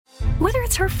Whether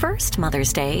it's her first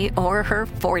Mother's Day or her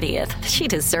 40th, she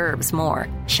deserves more.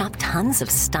 Shop tons of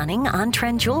stunning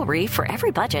on-trend jewelry for every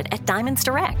budget at Diamonds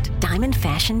Direct. Diamond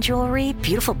fashion jewelry,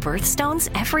 beautiful birthstones,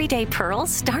 everyday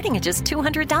pearls starting at just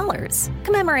 $200.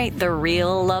 Commemorate the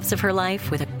real loves of her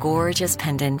life with a gorgeous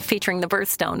pendant featuring the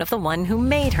birthstone of the one who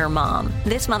made her mom.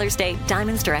 This Mother's Day,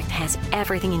 Diamonds Direct has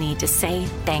everything you need to say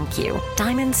thank you.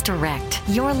 Diamonds Direct.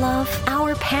 Your love,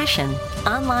 our passion.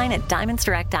 Online at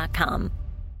diamondsdirect.com.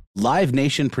 Live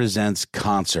Nation presents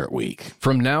Concert Week.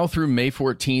 From now through May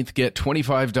 14th, get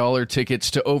 $25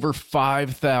 tickets to over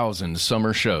 5,000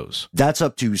 summer shows. That's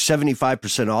up to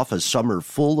 75% off a summer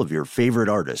full of your favorite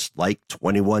artists, like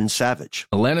 21 Savage,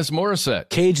 Alanis Morissette,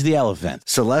 Cage the Elephant,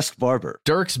 Celeste Barber,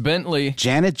 Dierks Bentley,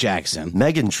 Janet Jackson,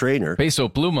 Meghan Trainor, Peso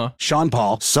Pluma, Sean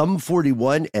Paul, Sum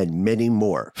 41, and many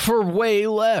more. for way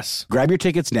less. Grab your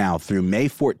tickets now through May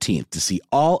 14th to see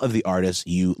all of the artists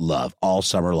you love all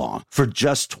summer long. For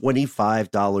just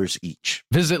 $25 each.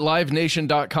 Visit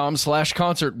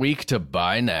livenation.com/concert week to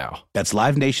buy now. That's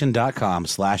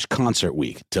livenation.com/concert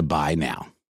week to buy now.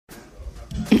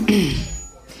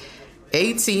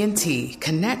 AT&T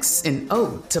connects an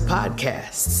ode to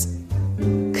podcasts.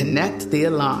 Connect the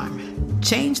alarm.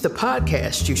 Change the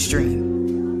podcast you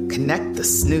stream. Connect the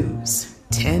snooze.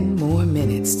 10 more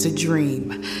minutes to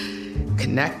dream.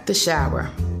 Connect the shower.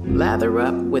 Lather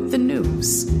up with the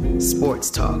news.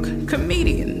 Sports talk,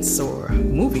 comedians, or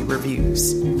movie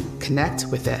reviews. Connect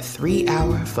with that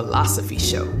 3-hour philosophy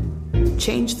show.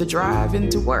 Change the drive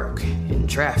into work in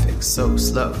traffic so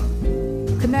slow.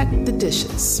 Connect the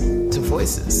dishes to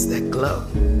voices that glow.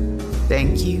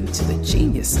 Thank you to the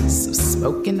geniuses of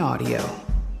spoken audio.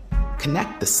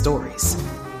 Connect the stories.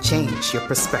 Change your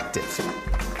perspective.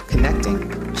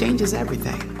 Connecting changes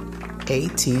everything.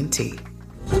 AT&T.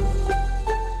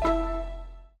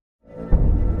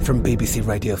 From BBC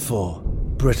Radio 4,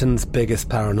 Britain's biggest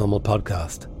paranormal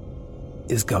podcast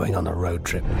is going on a road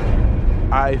trip.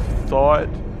 I thought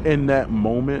in that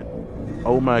moment,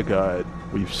 oh my God,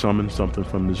 we've summoned something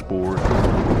from this board.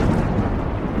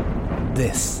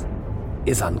 This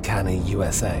is Uncanny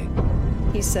USA.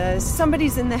 He says,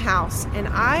 somebody's in the house, and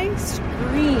I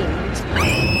screamed.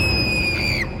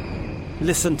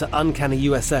 Listen to Uncanny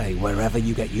USA wherever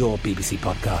you get your BBC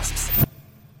podcasts,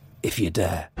 if you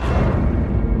dare.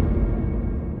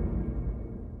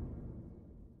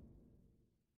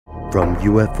 From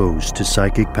UFOs to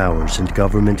psychic powers and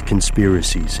government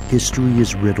conspiracies, history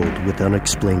is riddled with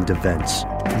unexplained events.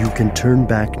 You can turn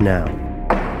back now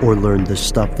or learn the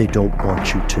stuff they don't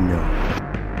want you to know.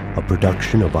 A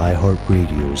production of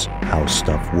iHeartRadio's How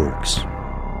Stuff Works.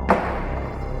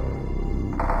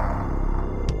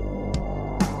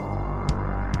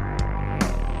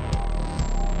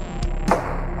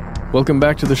 Welcome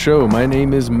back to the show. My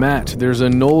name is Matt. There's a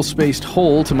null-spaced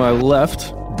hole to my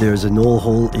left. There's a null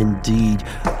hole indeed.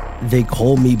 They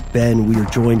call me Ben. We are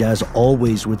joined, as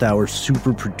always, with our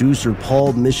super producer,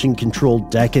 Paul Mission Control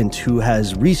Decant, who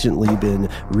has recently been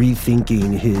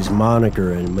rethinking his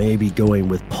moniker and maybe going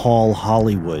with Paul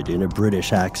Hollywood in a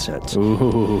British accent.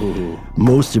 Ooh.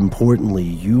 Most importantly,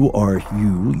 you are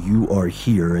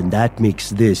here, and that makes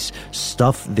this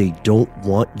stuff they don't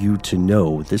want you to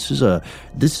know. This is a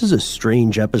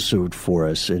strange episode for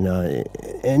us, and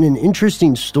an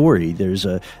interesting story. There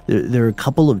are a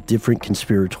couple of different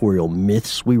conspiratorial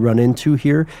myths we run into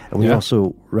here, and we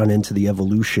also run into the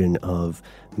evolution of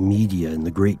media and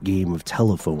the great game of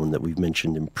telephone that we've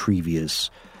mentioned in previous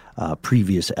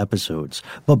episodes.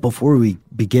 But before we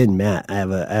begin, Matt, I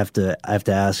have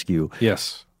to ask you.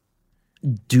 Yes.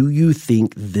 Do you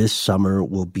think this summer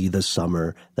will be the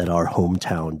summer that our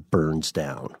hometown burns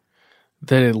down?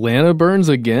 That Atlanta burns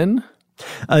again?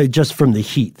 Just from the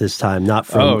heat this time, not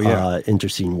from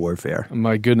interscene warfare.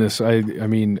 My goodness. I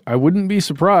mean, I wouldn't be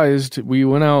surprised. We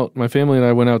went out, my family and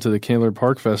I went out to the Candler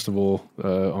Park Festival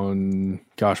on,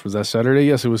 was that Saturday?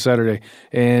 Yes, it was Saturday.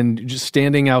 And just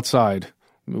standing outside,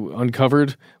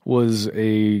 uncovered, was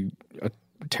a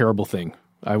terrible thing.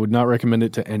 I would not recommend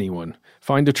it to anyone.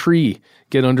 Find a tree,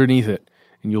 get underneath it,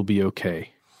 and you'll be okay.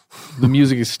 The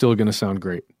music is still going to sound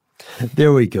great.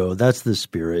 There we go. That's the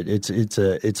spirit. It's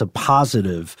a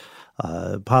positive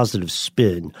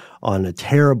spin on a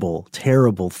terrible,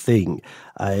 terrible thing.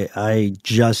 I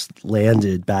just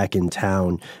landed back in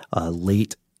town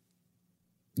late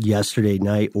yesterday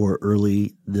night or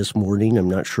early this morning. I'm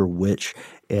not sure which.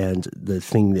 And the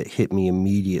thing that hit me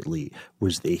immediately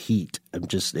was the heat.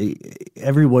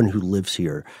 Everyone who lives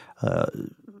here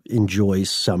enjoy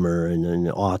summer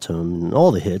and autumn and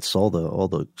all the hits, all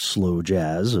the slow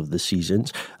jazz of the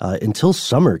seasons until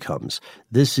summer comes.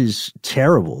 This is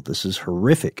terrible. This is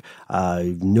horrific. I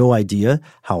have no idea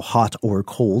how hot or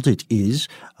cold it is,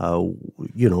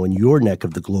 in your neck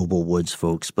of the global woods,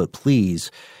 folks. But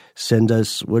please send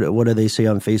us, what do they say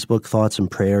on Facebook? Thoughts and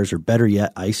prayers, or better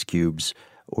yet, ice cubes,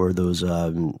 or those.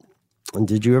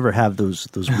 Did you ever have those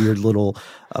weird little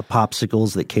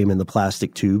popsicles that came in the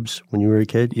plastic tubes when you were a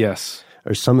kid? Yes.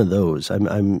 Or some of those.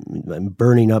 I'm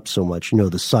burning up so much.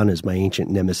 The sun is my ancient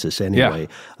nemesis anyway.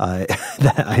 Yeah.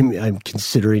 That I'm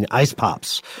considering ice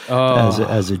pops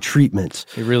as a treatment.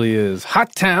 It really is.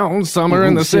 Hot town, summer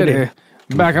in the city.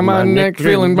 Back of my neck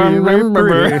feeling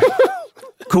burn.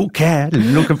 Cool cat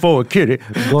looking for a kitty.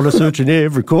 Gonna search in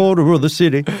every corner of the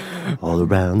city. All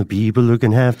around the people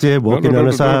looking half dead. Walking on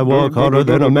a sidewalk harder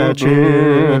than a match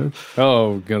head.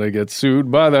 Oh, gonna get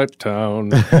sued by that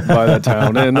town.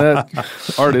 And that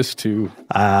artist too.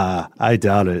 I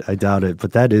doubt it.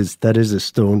 But that is a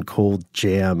stone cold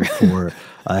jam for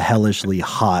a hellishly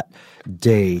hot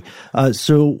day.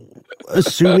 So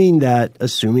assuming that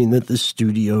the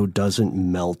studio doesn't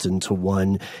melt into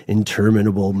one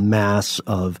interminable mass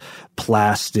of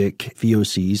plastic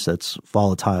VOCs, that's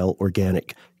volatile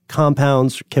organic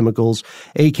compounds, chemicals,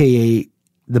 aka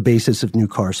the basis of new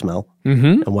car smell,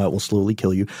 and why it will slowly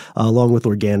kill you, along with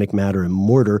organic matter and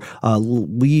mortar,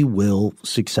 we will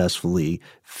successfully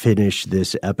finish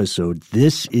this episode.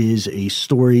 This is a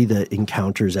story that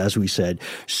encounters, as we said,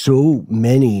 so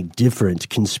many different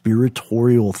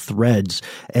conspiratorial threads.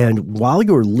 And while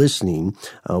you're listening,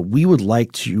 we would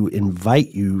like to invite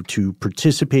you to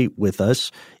participate with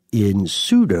us in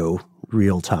pseudo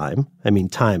real time. I mean,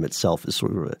 time itself is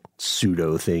sort of a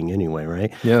pseudo thing anyway,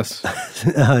 right? Yes.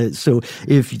 So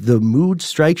if the mood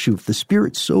strikes you, if the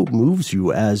spirit so moves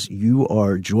you as you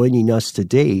are joining us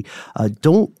today,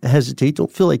 don't hesitate.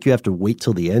 Don't feel like you have to wait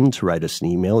till the end to write us an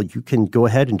email. You can go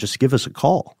ahead and just give us a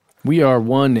call. We are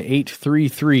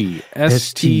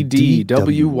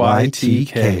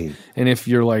 1-833-STDWYTK. And if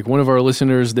you're like one of our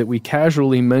listeners that we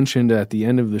casually mentioned at the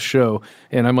end of the show,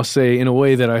 and I must say in a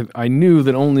way that I knew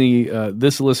that only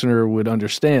this listener would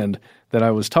understand that I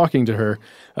was talking to her,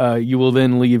 you will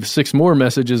then leave 6 more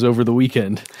messages over the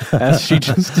weekend, as she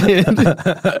just did.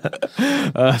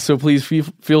 So please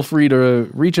feel free to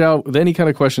reach out with any kind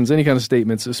of questions, any kind of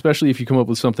statements, especially if you come up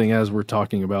with something as we're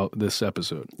talking about this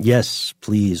episode. Yes,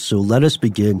 please. So let us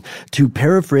begin. To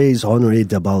paraphrase Honoré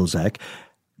de Balzac,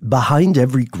 behind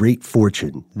every great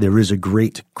fortune, there is a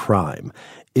great crime.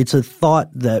 It's a thought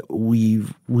that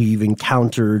we've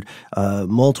encountered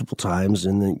multiple times,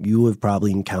 and that you have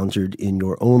probably encountered in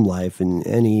your own life in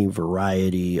any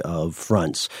variety of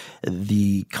fronts.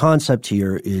 The concept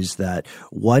here is that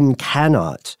one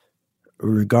cannot,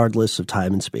 regardless of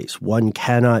time and space, one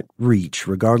cannot reach,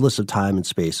 regardless of time and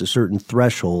space, a certain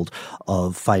threshold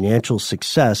of financial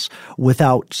success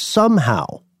without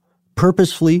somehow,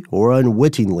 purposefully or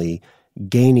unwittingly,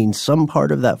 gaining some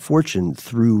part of that fortune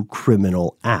through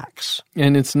criminal acts.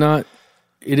 And it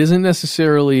isn't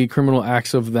necessarily criminal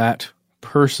acts of that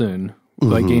person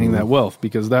by gaining that wealth,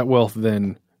 because that wealth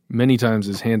then many times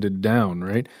is handed down,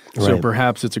 right? So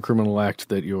perhaps it's a criminal act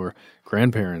that your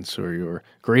grandparents or your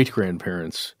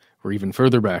great-grandparents or even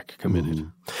further back committed.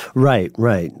 Right.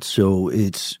 So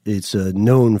it's a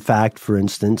known fact, for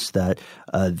instance, that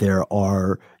there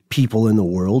are people in the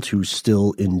world who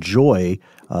still enjoy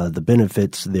the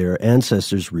benefits their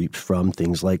ancestors reaped from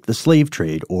things like the slave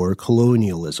trade or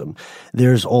colonialism.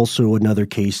 There's also another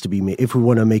case to be made. If we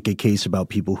want to make a case about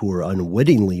people who are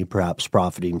unwittingly perhaps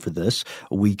profiting for this,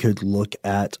 we could look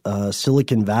at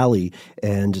Silicon Valley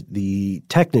and the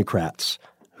technocrats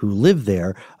who live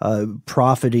there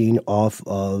profiting off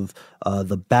of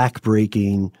the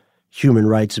backbreaking human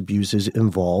rights abuses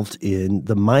involved in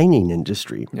the mining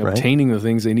industry. Obtaining the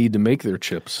things they need to make their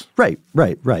chips. Right.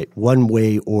 One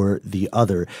way or the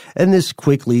other. And this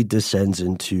quickly descends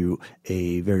into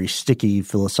a very sticky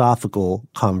philosophical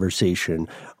conversation.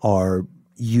 Are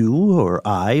you or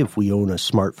I, if we own a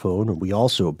smartphone, are we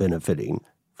also benefiting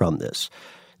from this?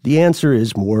 The answer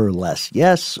is more or less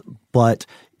yes, but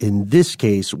in this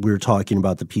case, we're talking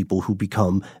about the people who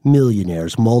become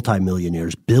millionaires,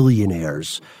 multimillionaires,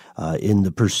 billionaires in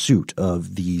the pursuit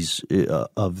of these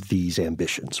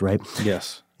ambitions, right?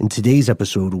 Yes. In today's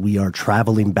episode, we are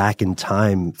traveling back in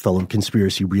time, fellow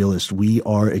conspiracy realists. We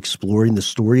are exploring the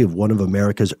story of one of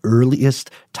America's earliest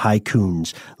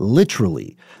tycoons,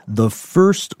 literally the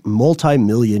first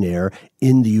multimillionaire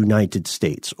in the United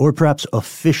States, or perhaps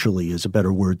officially is a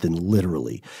better word than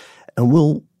literally. And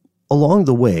we'll, along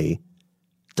the way,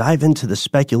 dive into the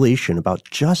speculation about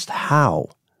just how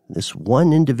this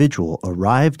one individual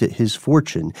arrived at his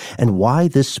fortune and why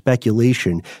this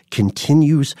speculation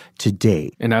continues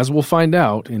today. And as we'll find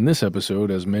out in this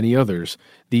episode, as many others,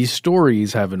 these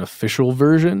stories have an official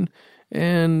version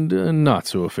and a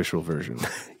not-so-official version.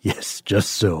 Yes,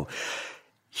 just so.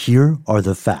 Here are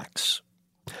the facts.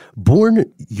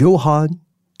 Born Johann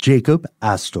Jacob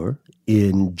Astor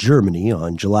in Germany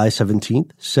on July 17,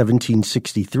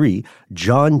 1763,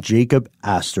 John Jacob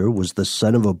Astor was the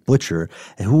son of a butcher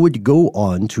who would go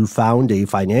on to found a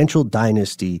financial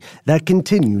dynasty that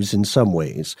continues in some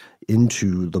ways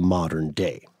into the modern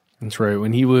day. That's right.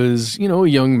 When he was, a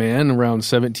young man, around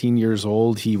 17 years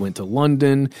old, he went to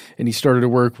London and he started to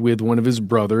work with one of his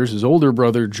brothers, his older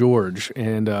brother, George.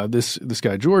 And this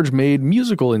guy, George, made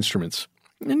musical instruments.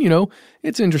 And,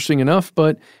 it's interesting enough,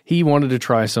 but he wanted to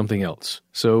try something else.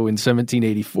 So in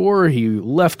 1784, he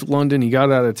left London. He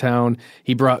got out of town.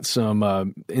 He brought some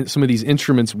of these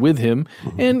instruments with him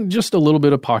and just a little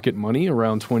bit of pocket money,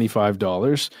 around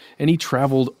 $25. And he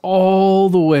traveled all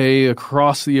the way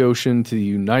across the ocean to the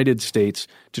United States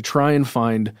to try and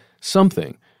find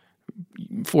something.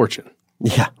 Fortune.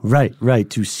 Yeah, right.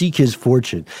 To seek his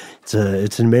fortune. It's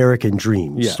an American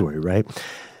dream story, right?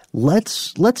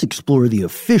 Let's explore the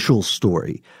official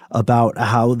story about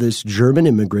how this German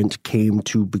immigrant came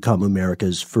to become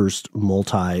America's first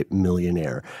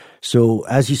multi-millionaire. So,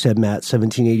 as you said, Matt,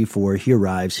 1784, he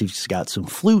arrives. He's got some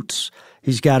flutes.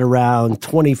 He's got around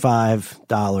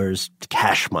 $25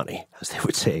 cash money, as they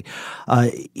would say.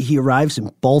 He arrives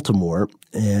in Baltimore,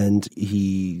 and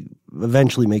he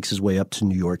eventually makes his way up to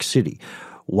New York City.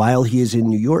 While he is in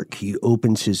New York, he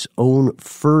opens his own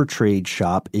fur trade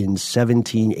shop in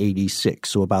 1786,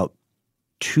 so about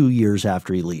 2 years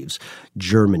after he leaves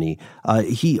Germany.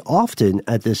 He often,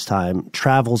 at this time,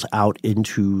 travels out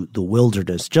into the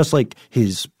wilderness, just like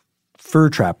his fur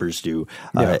trappers do,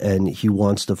 and he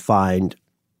wants to find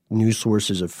new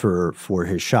sources of fur for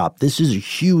his shop. This is a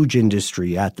huge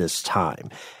industry at this time,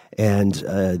 and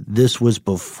this was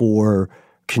before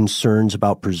concerns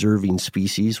about preserving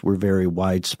species were very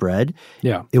widespread.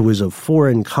 Yeah. It was a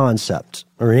foreign concept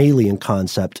or an alien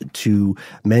concept to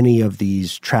many of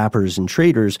these trappers and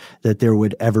traders that there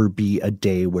would ever be a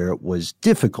day where it was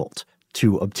difficult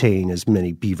to obtain as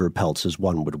many beaver pelts as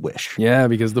one would wish. Yeah,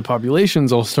 because the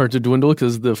populations all start to dwindle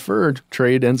because the fur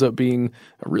trade ends up being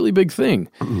a really big thing.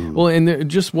 Well,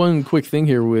 and just one quick thing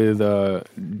here with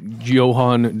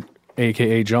Johann,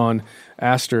 a.k.a. John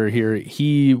Astor here,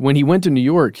 when he went to New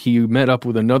York, he met up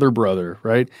with another brother,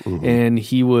 right? And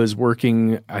he was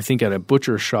working, I think, at a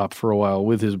butcher shop for a while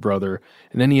with his brother.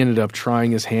 And then he ended up trying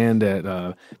his hand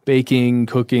at baking,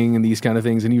 cooking, and these kind of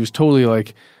things. And he was totally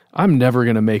like, I'm never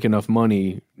going to make enough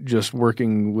money just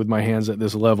working with my hands at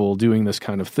this level, doing this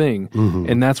kind of thing.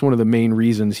 And that's one of the main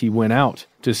reasons he went out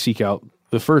to seek out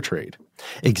the fur trade.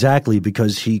 Exactly,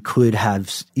 because he could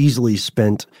have easily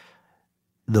spent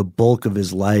the bulk of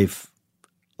his life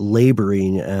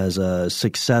laboring as a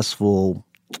successful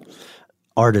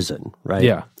artisan, right?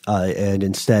 Yeah. And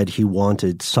instead he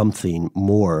wanted something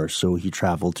more, so he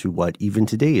traveled to what even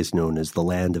today is known as the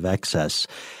land of excess.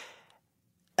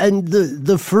 And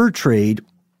the fur trade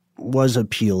was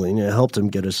appealing. It helped him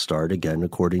get a start, again,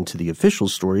 according to the official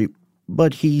story.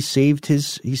 But he saved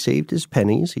his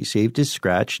pennies. He saved his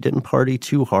scratch. Didn't party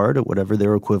too hard at whatever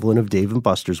their equivalent of Dave and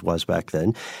Buster's was back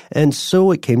then. And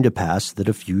so it came to pass that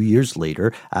a few years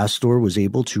later, Astor was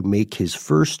able to make his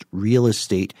first real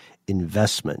estate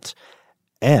investment.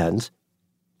 And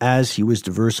as he was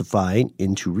diversifying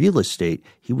into real estate,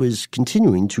 he was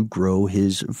continuing to grow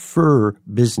his fur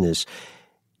business.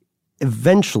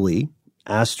 Eventually,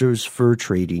 Astor's fur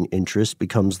trading interest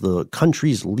becomes the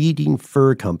country's leading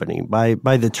fur company. By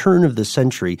the turn of the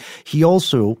century, he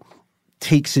also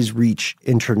takes his reach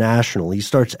international. He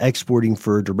starts exporting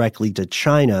fur directly to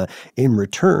China. In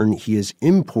return, he is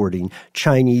importing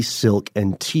Chinese silk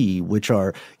and tea, which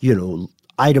are,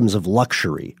 items of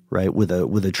luxury, right? With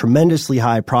a tremendously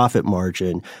high profit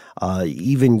margin,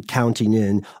 even counting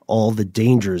in all the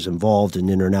dangers involved in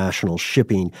international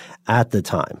shipping at the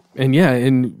time. And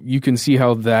and you can see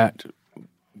how that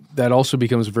also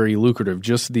becomes very lucrative.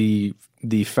 Just the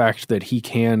fact that he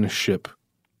can ship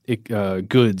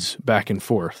goods back and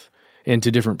forth and to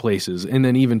different places, and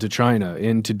then even to China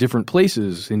and to different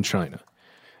places in China.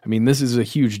 I mean, this is a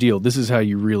huge deal. This is how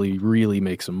you really, really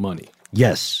make some money.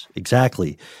 Yes,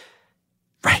 exactly.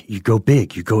 Right, you go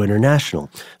big, you go international.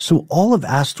 So all of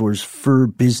Astor's fur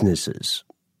businesses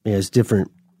has different,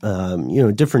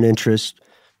 different interests.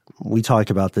 We talk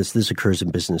about this. This occurs in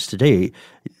business today.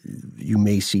 you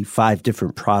may see 5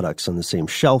 different products on the same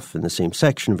shelf in the same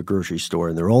section of a grocery store,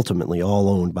 and they're ultimately all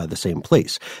owned by the same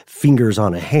place. Fingers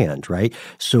on a hand, right?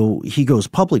 So he goes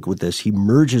public with this. He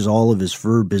merges all of his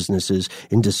fur businesses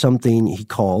into something he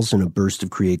calls, in a burst of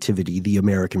creativity, the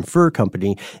American Fur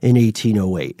Company in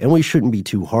 1808. And we shouldn't be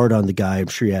too hard on the guy. I'm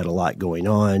sure he had a lot going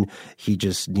on. He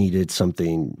just needed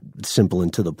something simple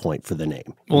and to the point for the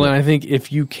name. Well, and I think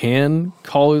if you can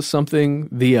call it something,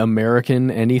 the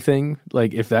American anything,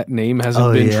 like if that name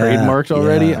hasn't been trademarked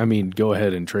already, I mean, go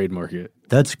ahead and trademark it.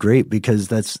 That's great, because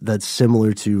that's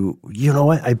similar to, you know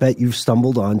what, I bet you've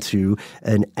stumbled onto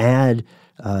an ad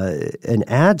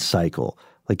cycle,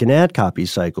 like an ad copy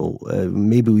cycle.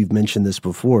 Maybe we've mentioned this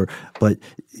before, but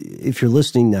if you're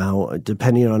listening now,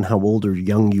 depending on how old or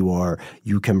young you are,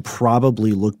 you can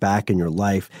probably look back in your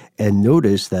life and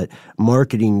notice that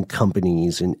marketing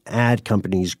companies and ad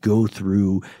companies go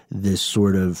through this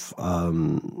sort of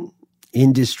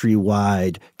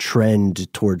industry-wide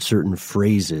trend towards certain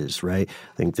phrases, right?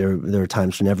 I think there are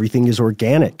times when everything is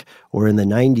organic, or in the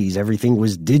 90s, everything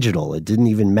was digital. It didn't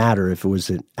even matter if it was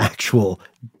an actual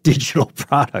digital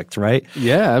product, right?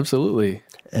 Yeah, absolutely.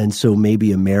 And so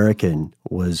maybe American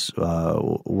was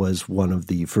one of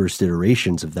the first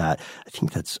iterations of that. I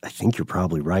think you're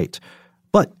probably right.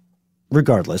 But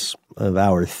regardless of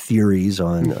our theories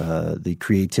on the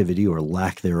creativity or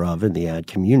lack thereof in the ad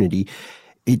community,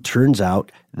 it turns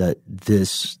out that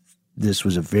this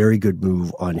was a very good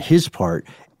move on his part.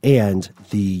 And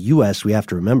the U.S., we have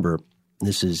to remember,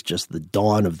 this is just the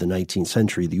dawn of the 19th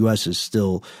century. The U.S. is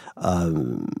still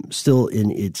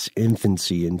in its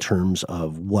infancy in terms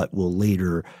of what will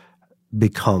later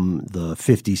become the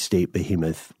 50-state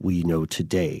behemoth we know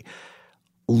today.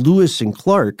 Lewis and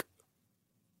Clark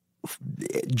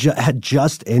had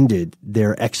just ended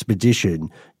their expedition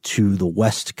to the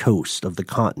west coast of the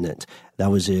continent. That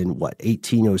was in,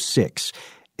 1806.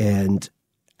 And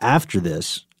after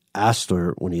this,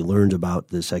 Astor, when he learned about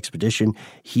this expedition,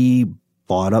 he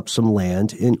bought up some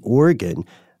land in Oregon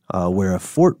where a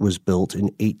fort was built in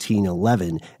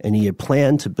 1811, and he had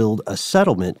planned to build a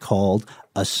settlement called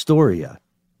Astoria.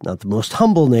 Not the most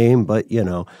humble name, but,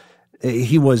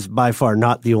 he was by far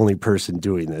not the only person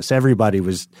doing this. Everybody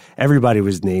was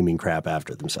naming crap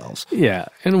after themselves. Yeah,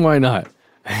 and why not?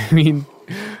 I mean,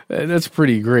 that's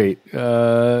pretty great.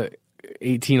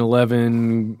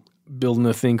 1811, building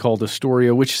a thing called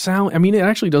Astoria, which it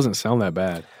actually doesn't sound that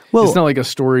bad. Well, it's not like a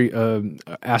story,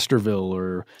 Astorville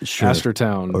or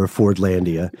Astortown. Or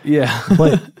Fordlandia. Yeah.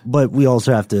 but we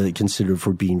also have to consider,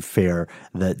 for being fair,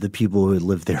 that the people who had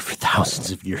lived there for thousands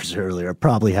of years earlier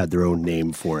probably had their own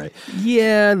name for it.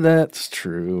 Yeah, that's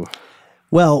true.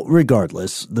 Well,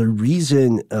 regardless, the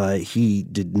reason he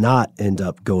did not end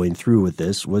up going through with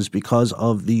this was because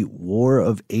of the War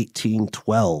of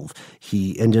 1812.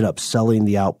 He ended up selling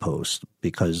the outpost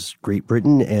because Great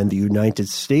Britain and the United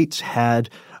States had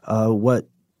what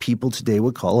people today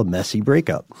would call a messy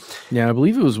breakup. Yeah, I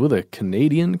believe it was with a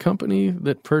Canadian company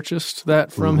that purchased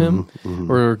that from him,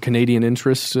 or Canadian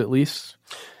interests at least.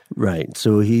 Right.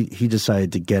 So he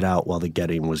decided to get out while the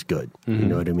getting was good. You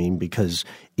know what I mean? Because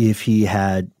if he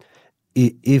had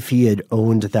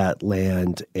owned that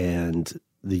land and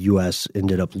the U.S.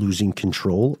 ended up losing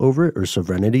control over it or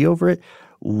sovereignty over it,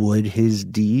 would his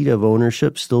deed of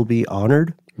ownership still be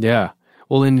honored? Yeah.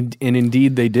 Well, and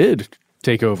indeed they did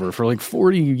take over for like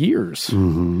 40 years.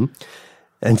 Mm-hmm.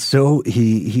 And so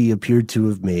he appeared to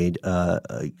have made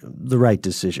the right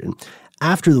decision.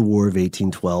 After the War of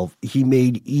 1812, he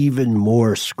made even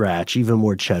more scratch, even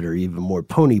more cheddar, even more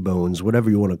pony bones, whatever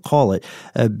you want to call it,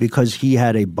 because he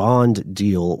had a bond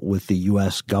deal with the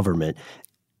U.S. government.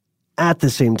 At the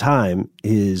same time,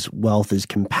 his wealth is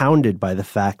compounded by the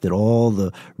fact that all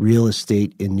the real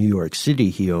estate in New York City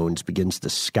he owns begins to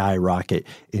skyrocket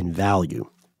in value.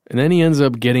 And then he ends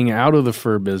up getting out of the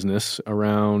fur business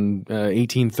around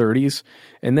 1830s.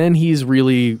 And then he's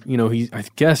really, I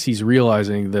guess he's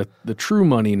realizing that the true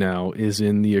money now is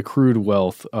in the accrued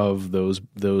wealth of those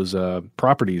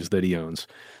properties that he owns.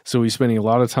 So he's spending a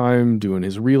lot of time doing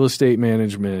his real estate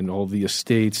management, all the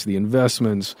estates, the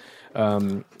investments.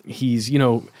 He's,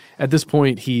 at this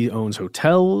point, he owns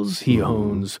hotels. He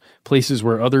owns places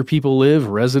where other people live,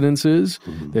 residences,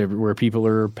 where people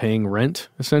are paying rent,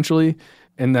 essentially.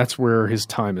 And that's where his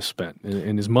time is spent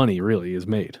and his money really is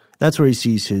made. That's where he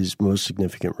sees his most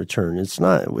significant return. It's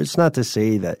not to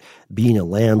say that being a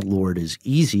landlord is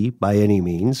easy by any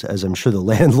means, as I'm sure the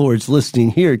landlords listening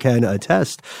here can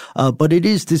attest, but it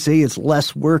is to say it's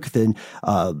less work than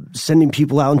sending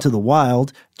people out into the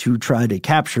wild to try to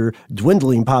capture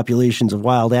dwindling populations of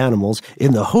wild animals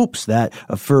in the hopes that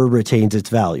a fur retains its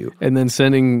value. And then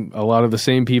sending a lot of the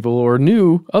same people or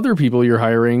new other people you're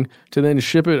hiring to then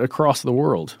ship it across the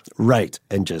world. Right,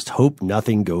 and just hope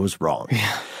nothing goes wrong.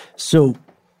 Yeah. So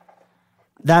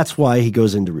that's why he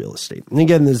goes into real estate. And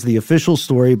again, there's the official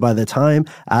story. By the time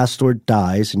Astor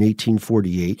dies in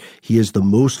 1848, he is the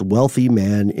most wealthy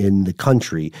man in the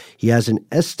country. He has an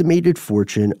estimated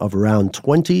fortune of around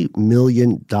 $20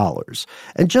 million.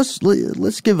 And just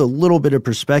let's give a little bit of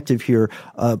perspective here.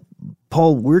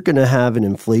 Paul, we're going to have an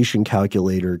inflation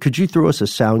calculator. Could you throw us a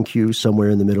sound cue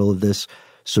somewhere in the middle of this?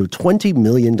 So $20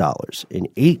 million in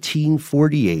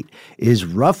 1848 is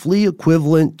roughly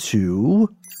equivalent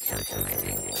to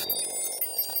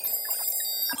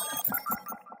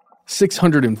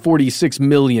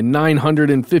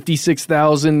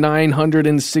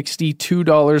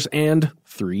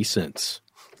 $646,956,962.03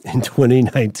 in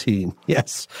 2019.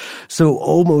 Yes. So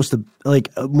almost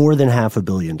more than $500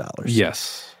 million.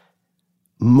 Yes.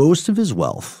 Most of his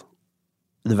wealth,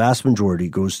 the vast majority,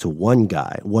 goes to one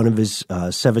guy, one of his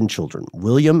 7 children,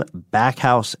 William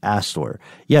Backhouse Astor.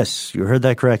 Yes, you heard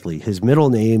that correctly. His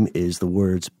middle name is the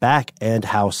words back and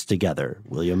house together.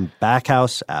 William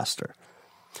Backhouse Astor.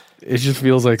 It just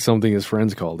feels like something his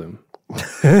friends called him.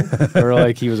 Or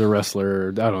like he was a wrestler or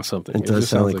I don't know, something. It does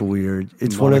sound like weird.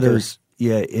 It's one of those,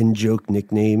 in-joke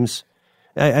nicknames.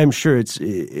 I'm sure it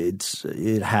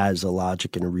has a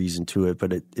logic and a reason to it,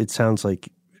 but it sounds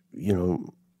like, you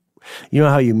know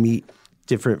how you meet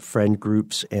different friend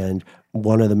groups and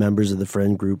one of the members of the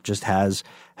friend group just has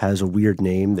a weird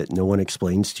name that no one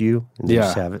explains to you? And they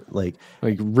just have it like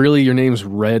really, your name's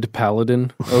Red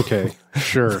Paladin? Okay,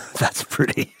 sure. That's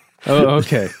pretty. Oh,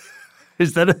 okay.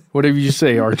 Is that whatever you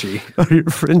say, Archie? Are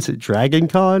your friends at Dragon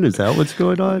Con? Is that what's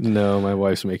going on? No, my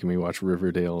wife's making me watch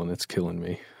Riverdale and it's killing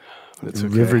me. It's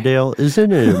okay. Riverdale?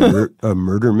 Isn't it a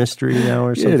murder mystery now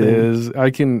or something? It is.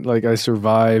 I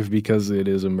survive because it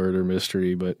is a murder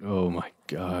mystery, but oh my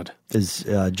God. Is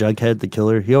Jughead the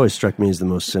killer? He always struck me as the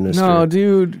most sinister. No,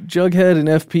 dude, Jughead and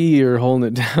FP are holding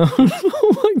it down.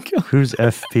 Oh my God. Who's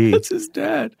FP? That's his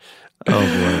dad.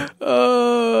 Oh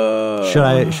boy. Should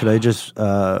I just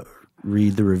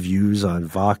read the reviews on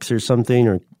Vox or something?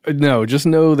 Or no, just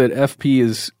know that FP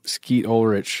is Skeet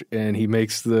Ulrich, and he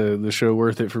makes the show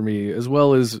worth it for me, as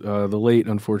well as the late,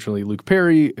 unfortunately, Luke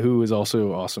Perry, who is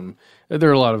also awesome. There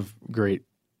are a lot of great.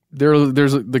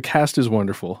 The cast is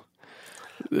wonderful.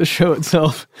 The show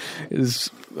itself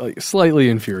is slightly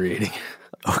infuriating.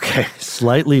 Okay,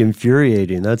 slightly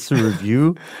infuriating. That's the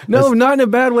review? No, not in a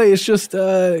bad way. It's just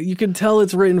you can tell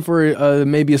it's written for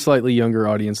maybe a slightly younger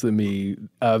audience than me.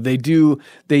 They do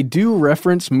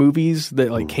reference movies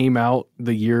that came out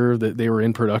the year that they were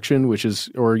in production, which is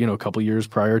a couple years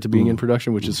prior to being in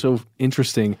production, which is so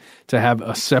interesting to have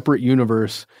a separate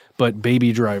universe. But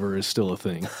Baby Driver is still a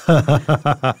thing.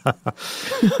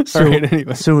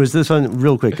 So is this on,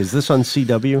 real quick, is this on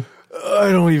CW?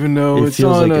 I don't even know. It's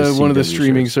on one of the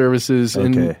streaming services, Okay.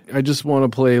 and I just want to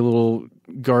play a little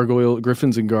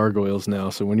Griffins and Gargoyles now.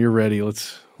 So when you're ready,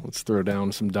 let's throw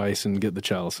down some dice and get the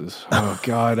chalices. Oh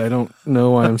God, I don't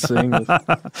know why I'm saying this.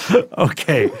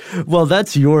 Okay, well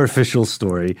that's your official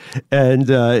story, and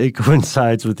it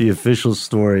coincides with the official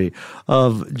story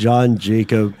of John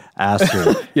Jacob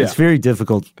Astor. Yeah. It's very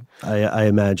difficult, I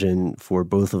imagine, for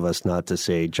both of us not to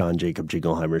say John Jacob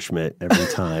Jingleheimer Schmidt every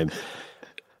time.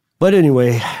 But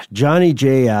anyway, Johnny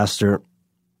J. Astor,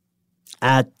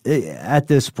 at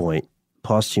this point,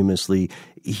 posthumously,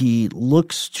 he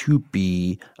looks to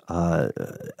be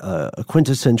a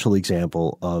quintessential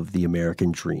example of the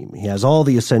American dream. He has all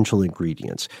the essential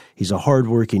ingredients. He's a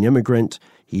hardworking immigrant.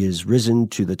 He has risen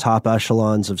to the top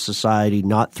echelons of society,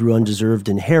 not through undeserved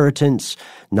inheritance,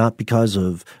 not because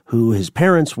of who his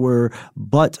parents were,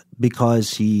 but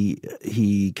because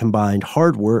he combined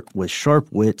hard work with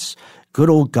sharp wits, good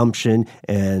old gumption,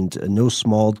 and no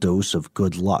small dose of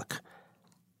good luck.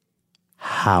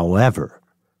 However,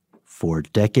 for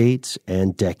decades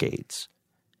and decades,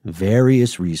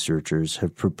 various researchers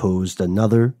have proposed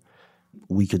another,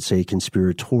 we could say,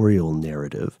 conspiratorial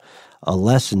narrative, a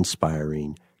less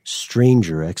inspiring,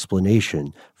 stranger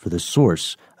explanation for the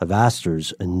source of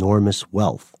Astor's enormous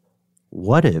wealth.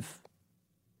 What if,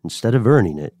 instead of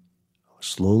earning it,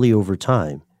 slowly over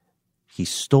time, he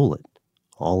stole it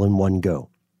all in one go?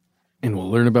 And we'll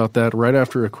learn about that right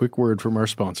after a quick word from our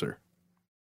sponsor.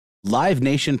 Live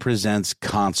Nation presents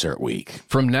Concert Week.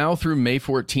 From now through May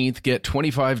 14th, get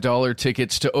 $25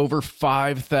 tickets to over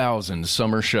 5,000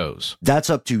 summer shows. That's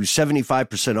up to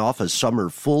 75% off a summer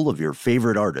full of your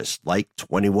favorite artists, like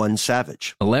 21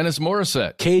 Savage, Alanis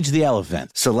Morissette, Cage the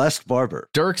Elephant, Celeste Barber,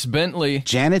 Dierks Bentley,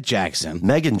 Janet Jackson,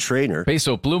 Meghan Trainor,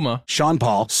 Peso Pluma, Sean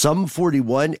Paul, Sum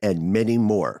 41, and many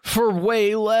more. for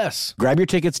way less. Grab your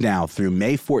tickets now through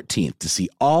May 14th to see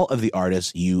all of the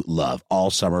artists you love all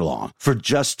summer long. For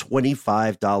just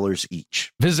 $25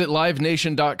 each. Visit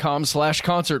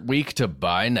livenation.com/concert week to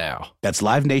buy now. That's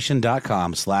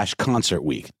livenation.com/concert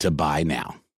week to buy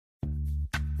now.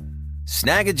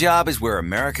 Snag a Job is where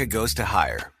America goes to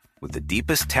hire, with the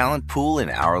deepest talent pool in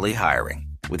hourly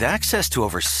hiring. With access to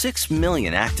over 6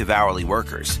 million active hourly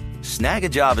workers, Snag a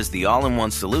Job is the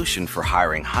all-in-one solution for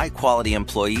hiring high-quality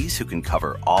employees who can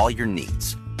cover all your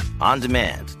needs. On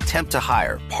demand, temp to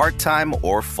hire, part-time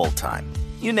or full-time.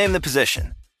 You name the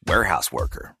position. Warehouse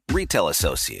worker, retail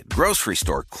associate, grocery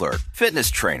store clerk, fitness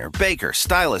trainer, baker,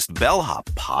 stylist, bellhop,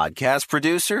 podcast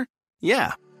producer?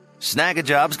 Yeah, Snag a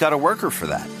Job's got a worker for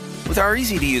that. With our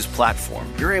easy-to-use platform,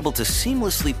 you're able to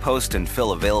seamlessly post and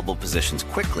fill available positions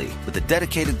quickly with a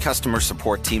dedicated customer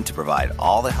support team to provide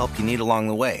all the help you need along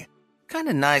the way.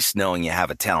 Kinda nice knowing you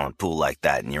have a talent pool like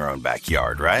that in your own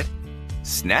backyard, right?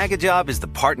 Snag a Job is the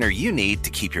partner you need to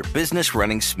keep your business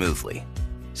running smoothly.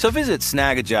 So visit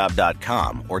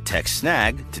snagajob.com or text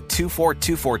SNAG to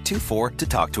 242424 to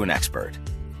talk to an expert.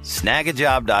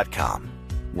 Snagajob.com,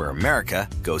 where America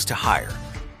goes to hire.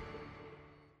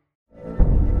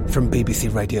 From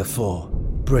BBC Radio 4,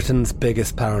 Britain's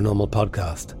biggest paranormal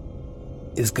podcast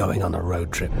is going on a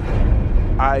road trip.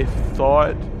 I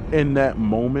thought in that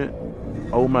moment,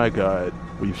 oh my God,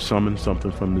 we've summoned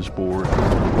something from this board.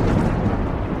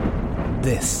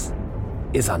 This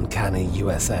is Uncanny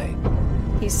USA.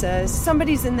 He says,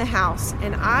 somebody's in the house,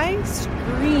 and I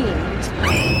screamed.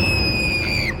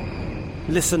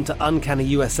 Listen to Uncanny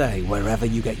USA wherever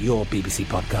you get your BBC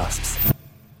podcasts,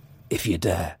 if you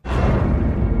dare.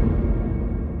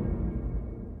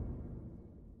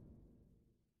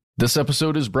 This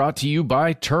episode is brought to you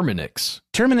by Terminix.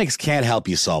 Terminix can't help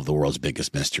you solve the world's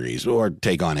biggest mysteries or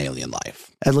take on alien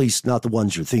life. At least not the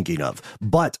ones you're thinking of.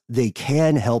 But they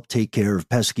can help take care of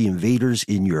pesky invaders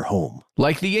in your home.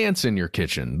 Like the ants in your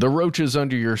kitchen, the roaches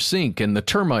under your sink, and the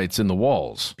termites in the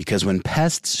walls. Because when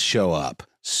pests show up,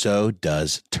 so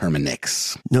does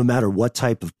Terminix. No matter what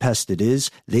type of pest it is,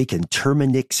 they can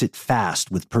Terminix it fast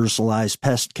with personalized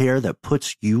pest care that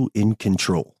puts you in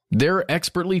control. Their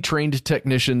expertly trained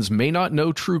technicians may not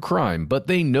know true crime, but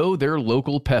they know their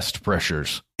local pest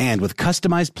pressures. And with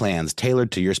customized plans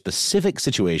tailored to your specific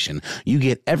situation, you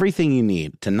get everything you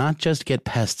need to not just get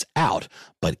pests out,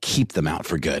 but keep them out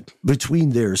for good.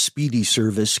 Between their speedy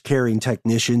service, caring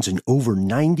technicians, and over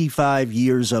 95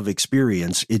 years of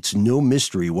experience, it's no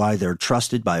mystery why they're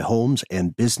trusted by homes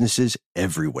and businesses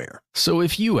everywhere. So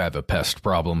if you have a pest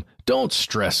problem, don't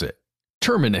stress it.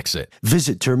 Terminix it.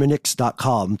 Visit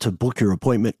Terminix.com to book your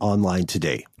appointment online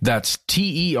today. That's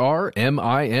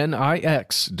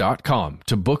TERMINIX.com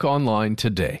to book online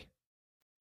today.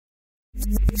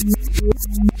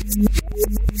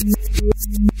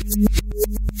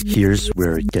 Here's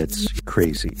where it gets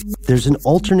crazy. There's an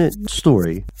alternate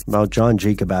story about John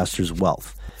Jacob Astor's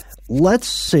wealth. Let's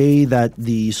say that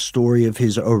the story of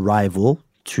his arrival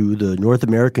to the North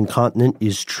American continent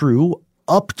is true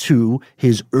up to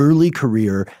his early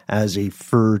career as a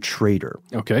fur trader.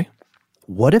 Okay.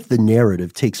 What if the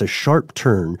narrative takes a sharp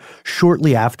turn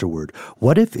shortly afterward?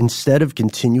 What if instead of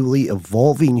continually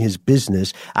evolving his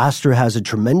business, Astor has a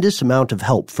tremendous amount of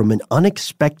help from an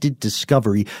unexpected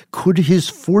discovery? Could his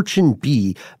fortune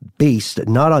be based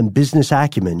not on business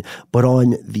acumen, but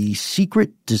on the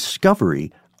secret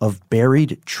discovery of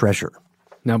buried treasure?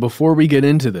 Now, before we get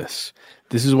into this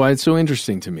is why it's so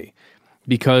interesting to me.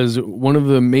 Because one of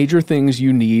the major things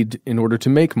you need in order to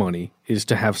make money is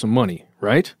to have some money,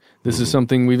 right? This is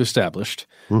something we've established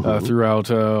throughout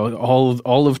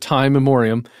all of time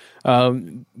memoriam.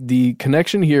 The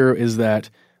connection here is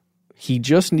that he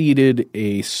just needed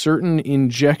a certain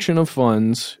injection of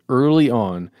funds early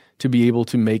on to be able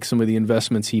to make some of the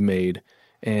investments he made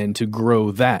and to grow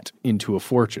that into a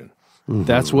fortune.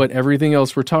 That's what everything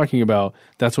else we're talking about,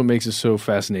 that's what makes it so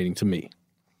fascinating to me.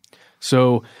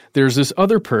 So there's this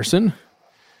other person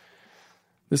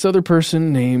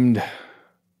named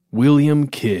William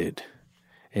Kidd,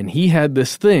 and he had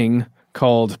this thing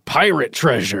called pirate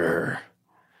treasure.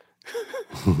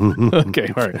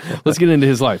 Okay, all right, let's get into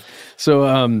his life.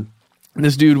 So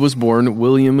This dude was born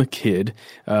William Kidd.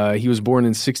 He was born in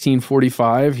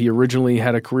 1645. He originally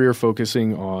had a career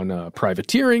focusing on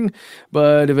privateering,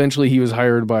 but eventually he was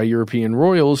hired by European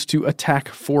royals to attack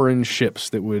foreign ships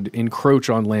that would encroach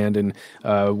on land and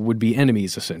would be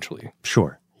enemies, essentially.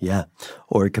 Sure. Yeah.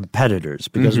 Or competitors,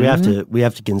 because we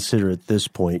have to consider at this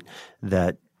point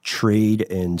that trade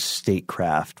and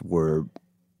statecraft were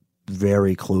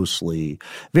very closely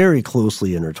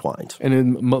intertwined.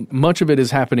 And much of it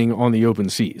is happening on the open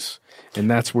seas,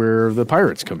 and that's where the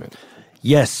pirates come in.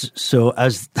 Yes. So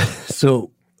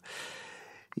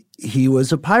he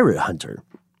was a pirate hunter,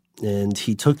 and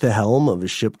he took the helm of a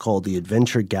ship called the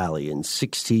Adventure Galley in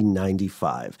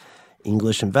 1695.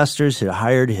 English investors had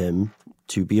hired him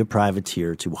to be a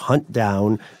privateer to hunt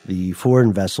down the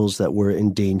foreign vessels that were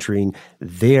endangering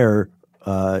their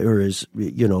his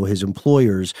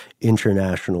employer's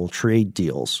international trade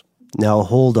deals. Now,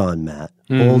 hold on, Matt.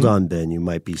 Hold on, Ben, you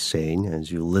might be saying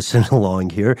as you listen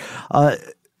along here.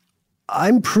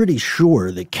 I'm pretty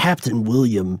sure that Captain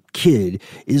William Kidd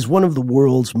is one of the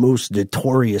world's most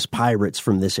notorious pirates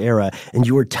from this era, and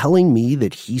you are telling me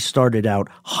that he started out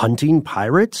hunting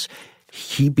pirates?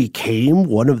 He became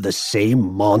one of the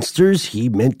same monsters he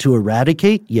meant to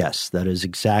eradicate? Yes, that is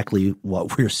exactly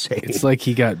what we're saying. It's like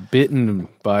he got bitten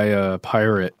by a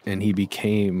pirate and he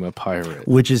became a pirate.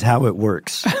 Which is how it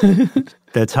works.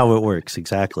 That's how it works,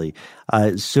 exactly.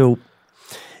 So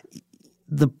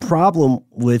the problem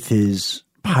with his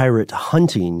pirate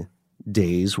hunting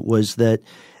days was that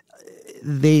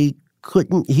he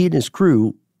and his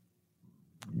crew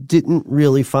didn't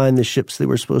really find the ships they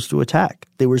were supposed to attack.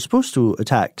 They were supposed to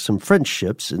attack some French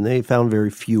ships, and they found very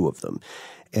few of them.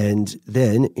 And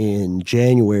then in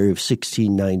January of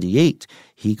 1698,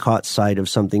 he caught sight of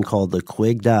something called the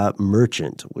Quegda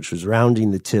Merchant, which was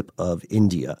rounding the tip of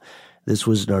India. This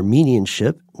was an Armenian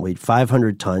ship, weighed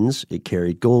 500 tons. It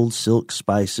carried gold, silk,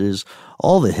 spices,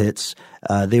 all the hits.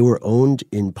 They were owned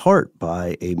in part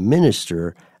by a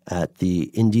minister at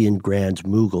the Indian Grand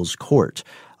Mughal's court.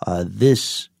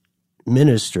 This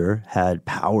minister had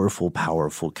powerful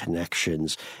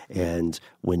connections, and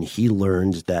when he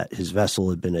learned that his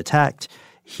vessel had been attacked,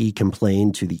 he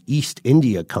complained to the East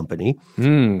India Company.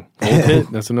 Old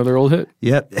hit. That's another old hit.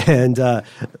 Yep. And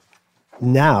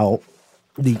now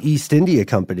the East India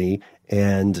Company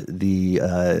and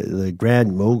the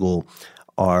Grand Mughal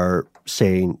are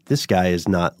saying, this guy is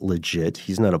not legit.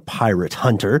 He's not a pirate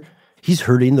hunter. He's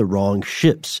hurting the wrong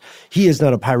ships. He is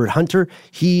not a pirate hunter.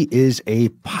 He is a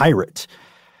pirate.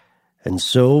 And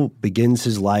so begins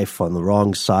his life on the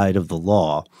wrong side of the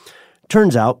law.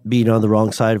 Turns out being on the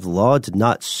wrong side of the law did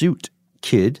not suit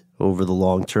Kidd over the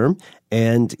long term,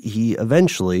 and he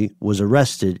eventually was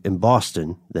arrested in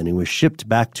Boston. Then he was shipped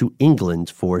back to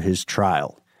England for his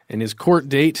trial. And his court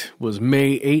date was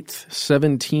May 8th,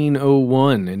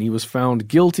 1701, and he was found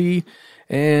guilty,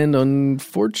 and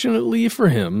unfortunately for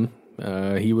him,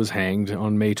 he was hanged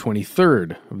on May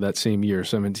 23rd of that same year,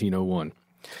 1701.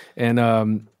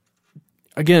 And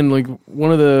again, like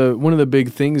one of the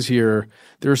big things here,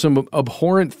 there are some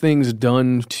abhorrent things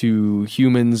done to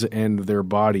humans and their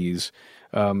bodies,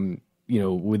 in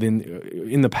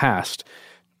the past,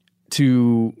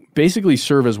 to basically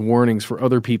serve as warnings for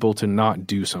other people to not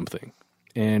do something.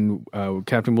 And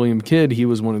Captain William Kidd, he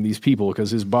was one of these people because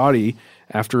his body,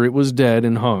 after it was dead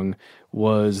and hung,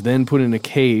 was then put in a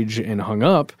cage and hung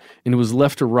up, and it was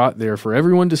left to rot there for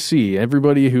everyone to see,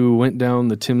 everybody who went down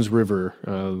the Thames River,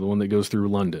 the one that goes through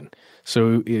London.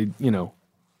 So,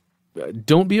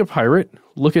 don't be a pirate.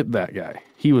 Look at that guy.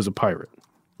 He was a pirate.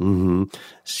 Mm-hmm.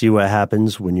 See what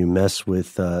happens when you mess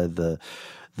with the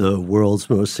world's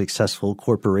most successful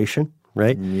corporation,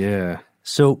 right? Yeah.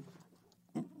 So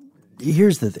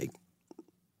here's the thing.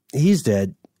 He's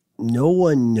dead. No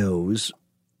one knows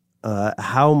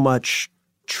how much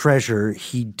treasure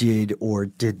he did or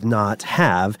did not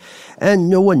have, and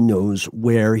no one knows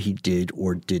where he did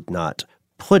or did not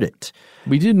put it.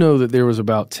 We did know that there was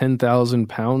about 10,000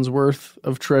 pounds worth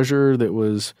of treasure that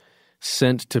was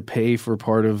sent to pay for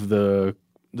part of the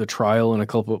trial and a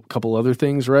couple other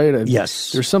things, right?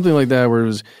 Yes. There's something like that where it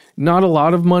was not a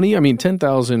lot of money. I mean,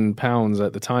 10,000 pounds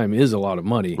at the time is a lot of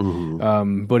money,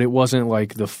 but it wasn't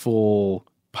like the full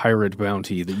pirate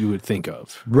bounty that you would think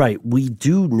of. Right. We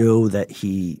do know that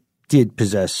he did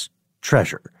possess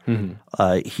treasure.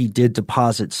 He did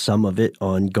deposit some of it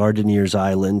on Gardiner's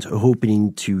Island,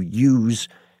 hoping to use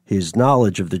his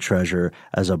knowledge of the treasure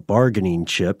as a bargaining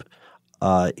chip.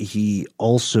 He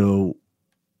also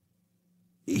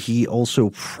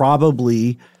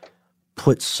probably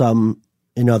put some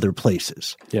in other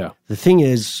places. Yeah. The thing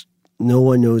is, no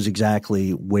one knows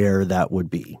exactly where that would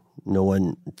be. No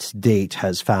one to date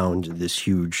has found this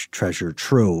huge treasure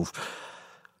trove.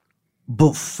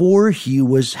 Before he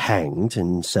was hanged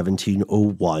in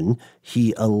 1701,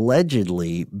 he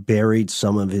allegedly buried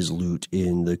some of his loot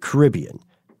in the Caribbean.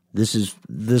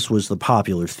 This was the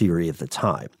popular theory at the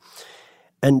time.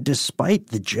 And despite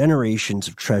the generations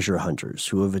of treasure hunters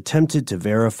who have attempted to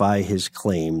verify his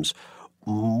claims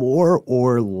more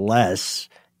or less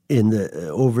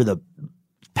over the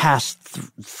past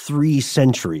 3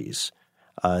 centuries,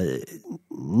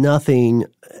 nothing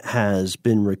has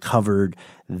been recovered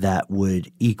that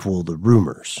would equal the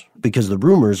rumors, because the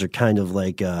rumors are kind of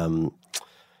like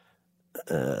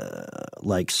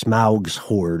Smaug's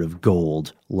hoard of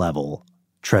gold level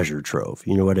treasure trove.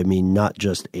 You know what I mean? Not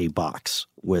just a box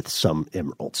with some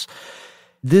emeralds.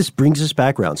 This brings us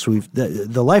back around. So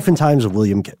the life and times of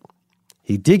William Kidd.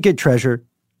 He did get treasure.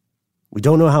 We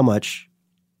don't know how much.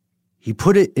 He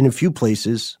put it in a few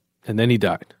places. And then he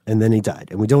died. And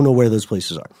we don't know where those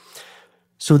places are.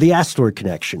 So the Astor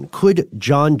connection. Could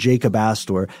John Jacob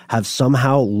Astor have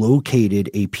somehow located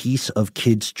a piece of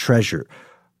Kidd's treasure?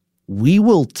 We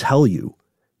will tell you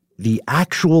the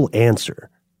actual answer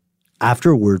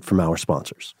after a word from our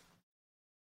sponsors.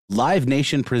 Live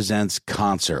Nation presents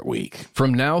Concert Week.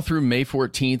 From now through May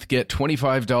 14th, get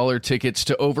 $25 tickets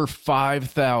to over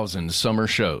 5,000 summer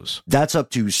shows. That's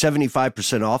up to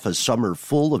 75% off a summer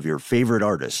full of your favorite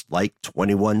artists like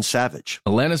 21 Savage,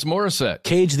 Alanis Morissette,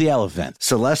 Cage the Elephant,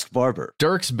 Celeste Barber,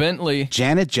 Dierks Bentley,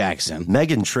 Janet Jackson,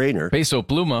 Meghan Trainor, Peso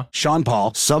Pluma, Sean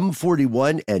Paul, Sum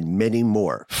 41, and many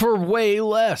more. For way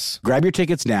less. Grab your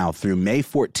tickets now through May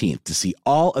 14th to see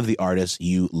all of the artists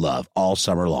you love all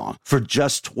summer long for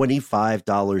just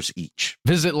 $25 each.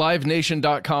 Visit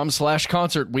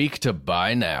livenation.com/Concert Week to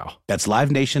buy now. That's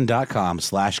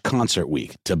livenation.com/Concert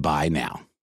Week to buy now.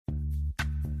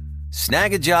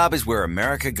 Snag a Job is where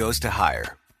America goes to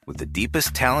hire, with the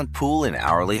deepest talent pool in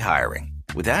hourly hiring.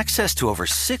 With access to over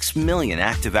 6 million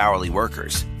active hourly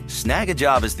workers, Snag a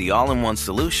Job is the all-in-one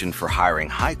solution for hiring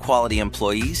high-quality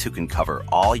employees who can cover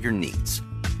all your needs.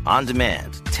 On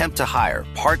demand, temp to hire,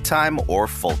 part-time or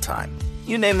full-time.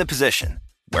 You name the position.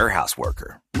 Warehouse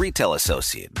worker, retail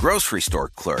associate, grocery store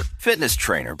clerk, fitness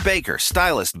trainer, baker,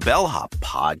 stylist, bellhop,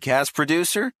 podcast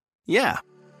producer. Yeah,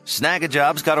 Snag a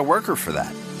Job's got a worker for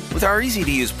that. With our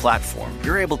easy-to-use platform,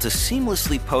 you're able to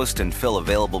seamlessly post and fill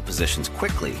available positions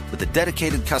quickly with a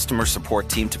dedicated customer support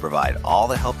team to provide all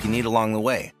the help you need along the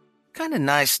way. Kind of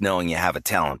nice knowing you have a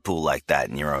talent pool like that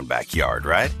in your own backyard,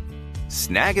 right?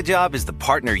 Snag a Job is the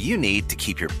partner you need to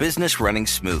keep your business running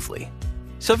smoothly.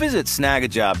 So visit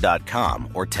snagajob.com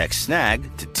or text SNAG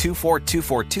to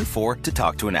 242424 to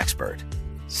talk to an expert.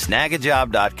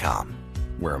 Snagajob.com,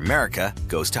 where America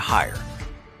goes to hire.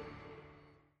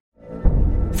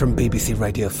 From BBC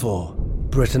Radio 4,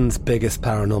 Britain's biggest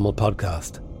paranormal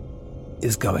podcast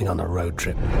is going on a road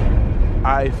trip.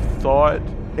 I thought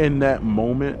in that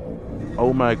moment,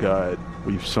 oh my God,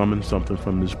 we've summoned something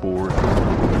from this board.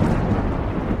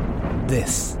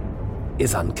 This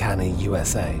is Uncanny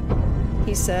USA.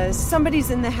 He says,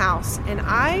 somebody's in the house, and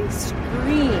I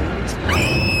screamed.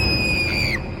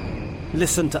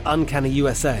 Listen to Uncanny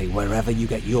USA wherever you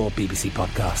get your BBC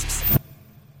podcasts,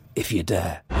 if you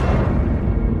dare.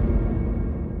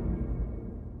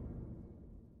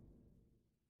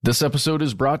 This episode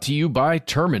is brought to you by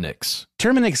Terminix.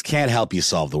 Terminix can't help you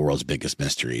solve the world's biggest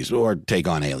mysteries or take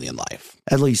on alien life.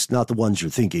 At least not the ones you're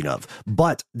thinking of.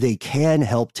 But they can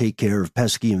help take care of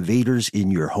pesky invaders in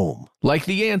your home. Like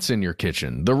the ants in your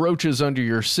kitchen, the roaches under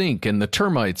your sink, and the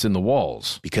termites in the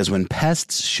walls. Because when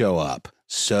pests show up,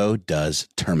 so does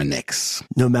Terminix.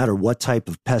 No matter what type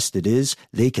of pest it is,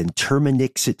 they can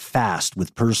Terminix it fast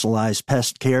with personalized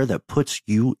pest care that puts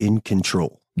you in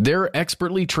control. Their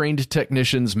expertly trained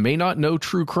technicians may not know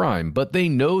true crime, but they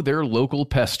know their local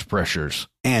pest pressures.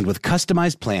 And with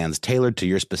customized plans tailored to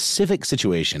your specific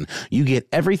situation, you get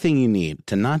everything you need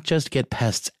to not just get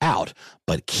pests out,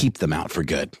 but keep them out for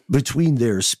good. Between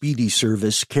their speedy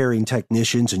service, caring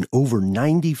technicians, and over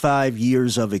 95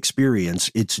 years of experience,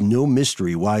 it's no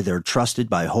mystery why they're trusted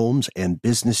by homes and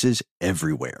businesses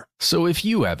everywhere. So if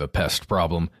you have a pest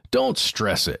problem, don't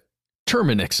stress it.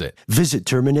 Terminix it. Visit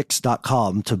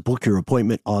Terminix.com to book your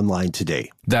appointment online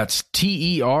today. That's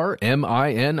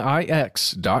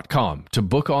TERMINIX.com to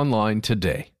book online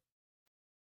today.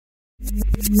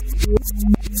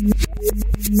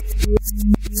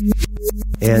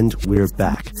 And we're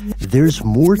back. There's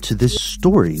more to this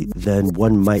story than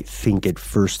one might think at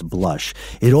first blush.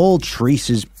 It all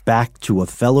traces back to a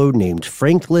fellow named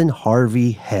Franklin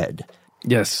Harvey Head.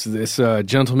 Yes, this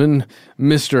gentleman,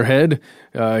 Mr. Head,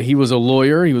 he was a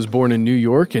lawyer. He was born in New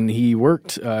York, and he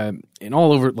worked in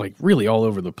all over, like really all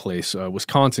over the place,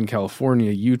 Wisconsin,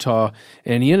 California, Utah,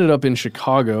 and he ended up in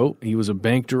Chicago. He was a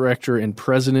bank director and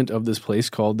president of this place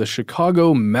called the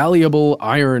Chicago Malleable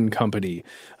Iron Company,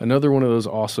 another one of those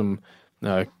awesome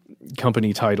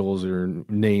company titles or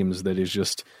names that is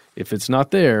just, if it's not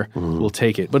there, we'll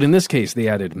take it. But in this case, they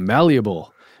added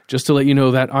malleable, just to let you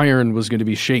know that iron was going to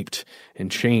be shaped and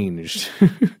changed,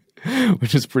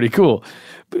 which is pretty cool.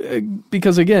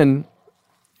 Because again,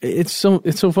 it's so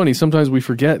funny. Sometimes we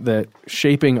forget that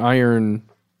shaping iron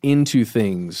into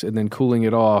things and then cooling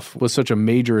it off was such a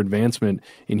major advancement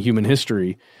in human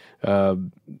history.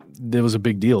 That was a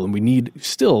big deal, and they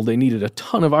needed a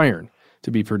ton of iron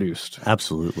to be produced.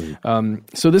 Absolutely.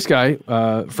 So this guy,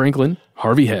 Franklin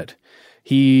Harvey Head,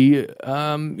 he's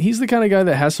the kind of guy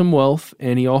that has some wealth,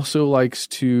 and he also likes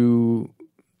to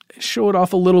show it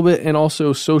off a little bit and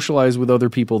also socialize with other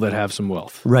people that have some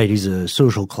wealth. Right. He's a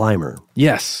social climber.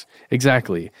 Yes,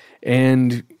 exactly.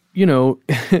 And, you know,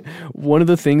 one of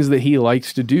the things that he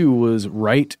likes to do was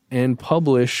write and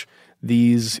publish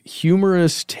these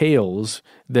humorous tales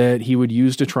that he would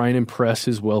use to try and impress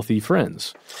his wealthy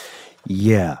friends.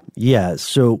 Yeah.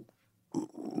 So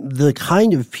the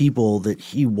kind of people that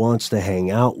he wants to hang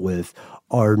out with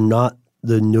are not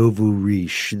the nouveau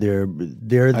riche. They're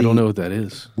I don't know what that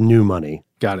is. New money.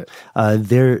 Got it.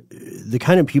 They're the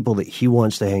kind of people that he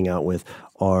wants to hang out with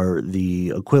are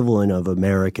the equivalent of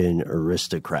American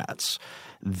aristocrats.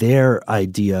 Their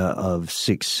idea of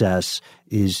success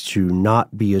is to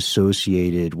not be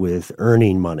associated with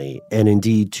earning money, and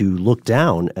indeed to look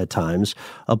down at times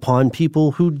upon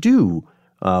people who do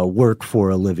work for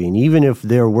a living, even if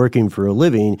their working for a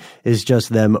living is just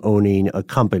them owning a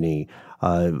company.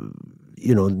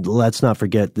 Let's not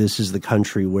forget this is the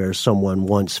country where someone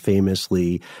once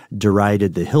famously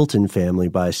derided the Hilton family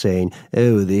by saying,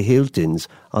 "Oh, the Hiltons,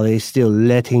 are they still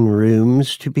letting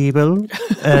rooms to people?"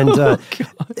 And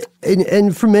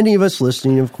and for many of us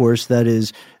listening, of course, that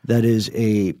is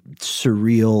a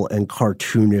surreal and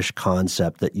cartoonish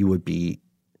concept that you would be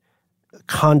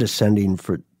condescending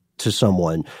to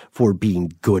someone for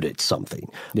being good at something.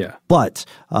 Yeah. But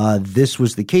this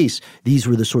was the case. These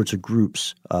were the sorts of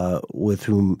groups with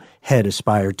whom Head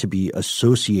aspired to be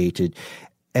associated.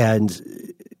 And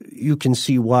you can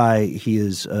see why he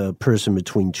is a person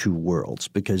between two worlds,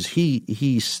 because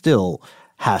he still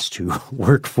has to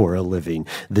work for a living.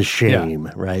 The shame,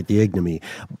 right? The ignominy.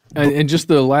 And just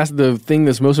the thing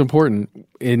that's most important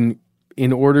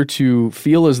in order to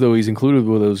feel as though he's included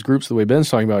with those groups the way Ben's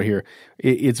talking about here,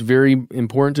 it's very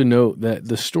important to note that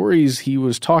the stories he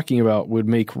was talking about would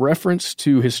make reference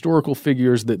to historical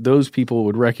figures that those people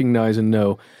would recognize and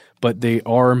know, but they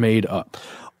are made up.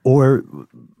 Or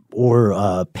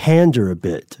pander a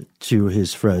bit to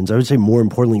his friends. I would say more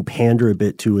importantly, pander a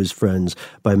bit to his friends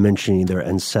by mentioning their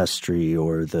ancestry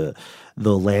or the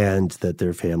land that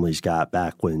their families got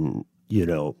back when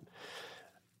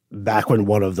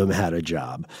one of them had a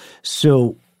job.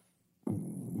 So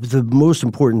the most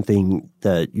important thing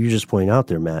that you just point out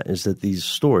there, Matt, is that these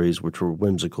stories, which were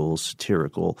whimsical,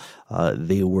 satirical,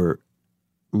 they were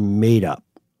made up.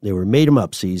 They were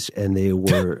made-em-upsies, and they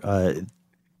were,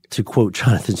 to quote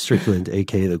Jonathan Strickland,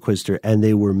 a.k.a. the Quister, and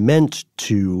they were meant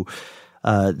to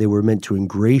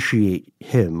ingratiate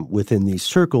him within these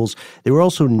circles. They were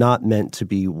also not meant to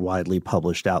be widely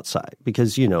published outside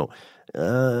because,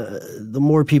 the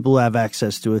more people have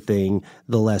access to a thing,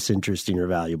 the less interesting or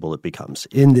valuable it becomes.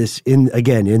 In this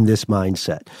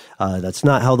mindset, that's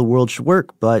not how the world should work,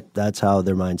 but that's how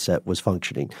their mindset was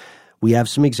functioning. We have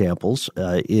some examples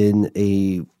in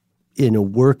a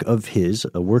work of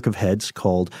Head's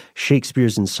called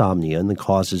Shakespeare's Insomnia and the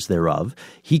Causes Thereof.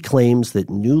 He claims that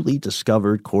newly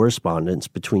discovered correspondence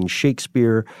between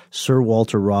Shakespeare, Sir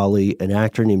Walter Raleigh, an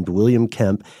actor named William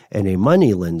Kemp, and a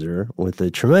moneylender with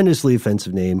a tremendously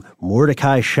offensive name,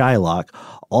 Mordecai Shylock,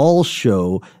 all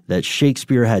show that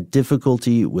Shakespeare had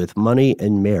difficulty with money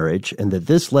and marriage, and that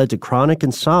this led to chronic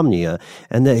insomnia,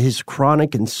 and that his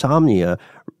chronic insomnia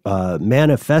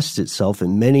manifests itself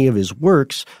in many of his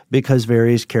works because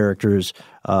various characters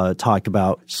talked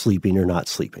about sleeping or not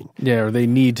sleeping. Yeah, or they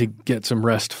need to get some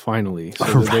rest finally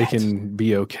so that they can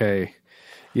be okay.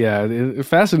 Yeah,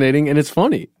 fascinating, and it's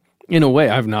funny. In a way,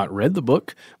 I've not read the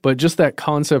book, but just that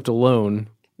concept alone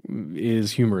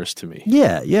is humorous to me.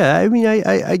 Yeah. I mean,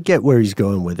 I get where he's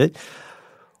going with it.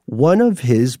 One of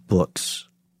his books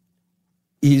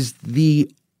is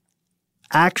the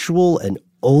actual and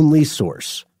only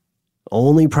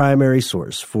primary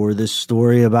source for this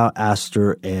story about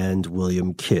Astor and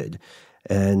William Kidd.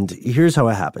 And here's how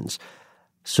it happens.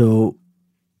 So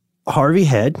Harvey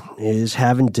Head is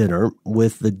having dinner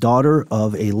with the daughter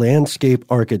of a landscape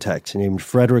architect named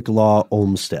Frederick Law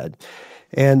Olmsted.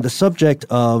 And the subject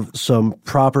of some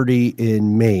property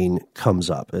in Maine comes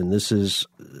up. And this is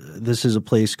a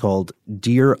place called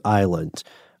Deer Island.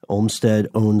 Olmsted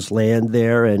owns land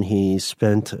there, and he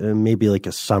spent maybe like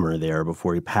a summer there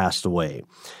before he passed away.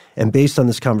 And based on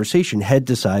this conversation, Head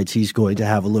decides he's going to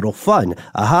have a little fun.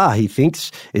 Aha, he thinks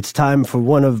it's time for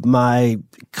one of my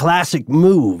classic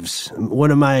moves,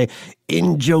 one of my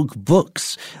in-joke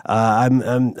books.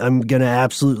 I'm going to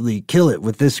absolutely kill it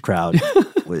with this crowd.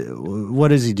 What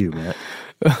does he do, Matt?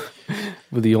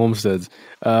 With the Olmsteds.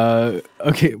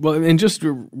 Okay, well, and just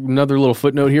another little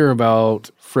footnote here about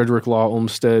Frederick Law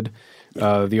Olmsted,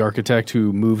 the architect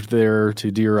who moved there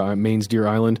to Maine's Deer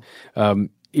Island.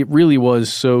 It really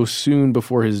was so soon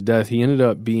before his death. He ended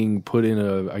up being put in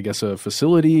a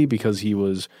facility because he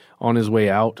was on his way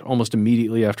out almost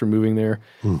immediately after moving there.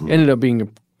 Mm-hmm. Ended up being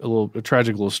a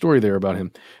tragic little story there about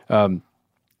him.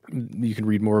 You can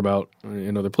read more about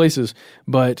in other places,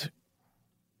 but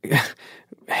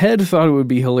Head thought it would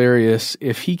be hilarious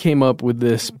if he came up with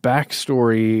this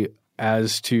backstory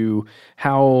as to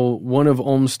how one of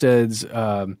Olmsted's,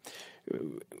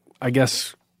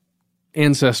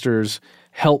 ancestors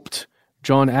helped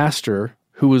John Astor,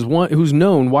 who's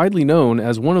widely known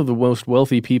as one of the most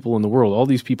wealthy people in the world. All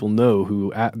these people know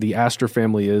who the Astor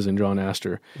family is and John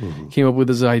Astor. Mm-hmm. Came up with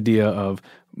this idea of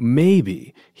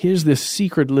maybe here's this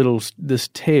this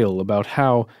tale about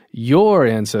how your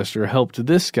ancestor helped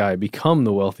this guy become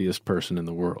the wealthiest person in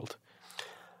the world.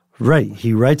 Right.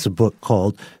 He writes a book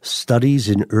called Studies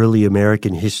in Early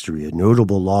American History, a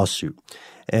Notable Lawsuit.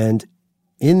 And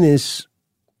in this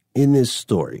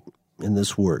story, in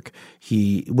this work,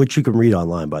 which you can read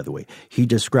online, by the way, he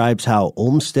describes how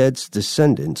Olmsted's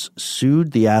descendants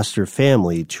sued the Astor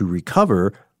family to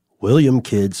recover William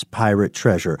Kidd's pirate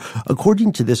treasure.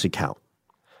 According to this account,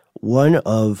 one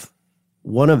of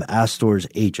Astor's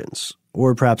agents,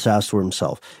 or perhaps Astor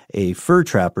himself, a fur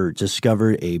trapper,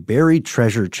 discovered a buried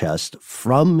treasure chest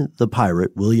from the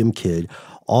pirate William Kidd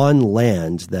on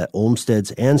land that Olmsted's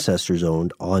ancestors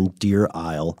owned on Deer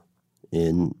Isle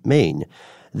in Maine.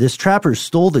 This trapper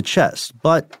stole the chest,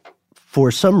 but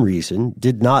for some reason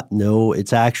did not know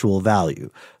its actual value.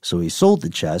 So he sold the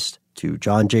chest to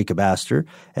John Jacob Astor,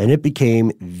 and it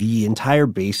became the entire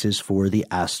basis for the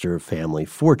Astor family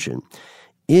fortune.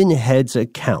 In Head's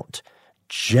account,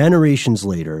 generations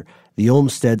later, the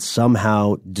Olmsteds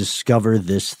somehow discover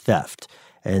this theft,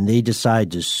 and they decide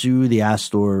to sue the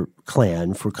Astor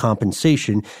clan for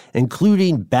compensation,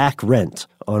 including back rent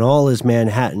on all his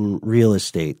Manhattan real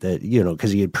estate that,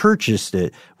 because he had purchased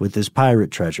it with this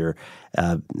pirate treasure.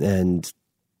 And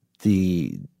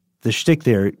the shtick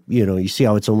there, you see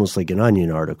how it's almost like an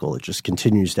Onion article. It just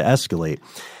continues to escalate.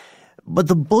 But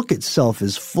the book itself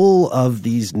is full of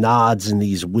these nods and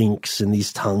these winks and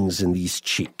these tongues and these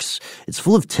cheeks. It's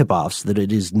full of tip-offs that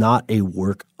it is not a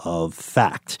work of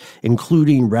fact,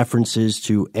 including references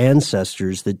to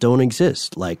ancestors that don't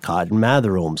exist, like Cotton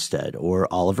Mather Olmsted or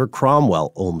Oliver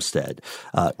Cromwell Olmsted,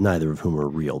 neither of whom are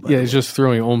real. Yeah, he's just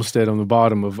throwing Olmsted on the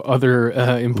bottom of other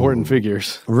important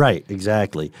figures. Right,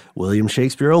 exactly. William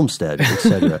Shakespeare Olmsted,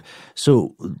 etc.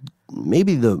 So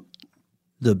maybe the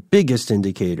biggest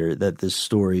indicator that this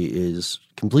story is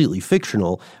completely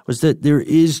fictional was that there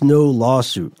is no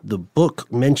lawsuit. The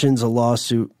book mentions a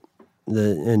lawsuit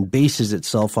and bases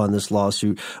itself on this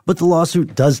lawsuit, but the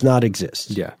lawsuit does not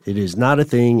exist. Yeah. It is not a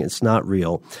thing. It's not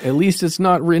real. At least it's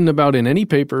not written about in any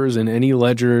papers, in any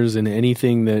ledgers, in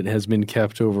anything that has been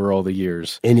kept over all the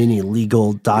years. In any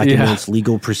legal documents,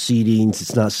 legal proceedings.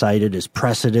 It's not cited as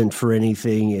precedent for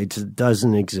anything. It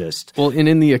doesn't exist. Well, and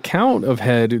in the account of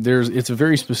Head, it's a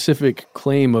very specific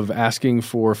claim of asking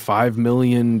for $5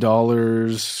 million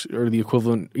or the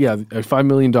equivalent, $5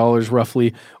 million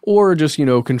roughly, or just,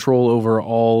 control over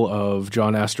all of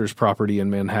John Astor's property in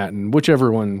Manhattan,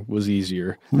 whichever one was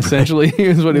easier, essentially,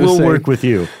 is what he was saying. We'll work with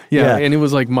you. Yeah, and it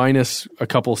was like minus a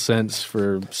couple cents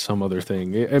for some other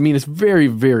thing. I mean, it's very,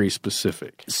 very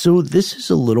specific. So this is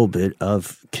a little bit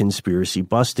of conspiracy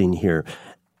busting here.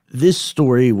 This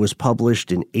story was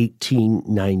published in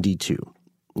 1892.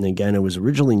 And again, it was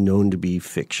originally known to be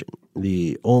fiction.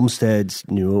 The Olmsteds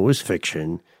knew it was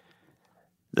fiction.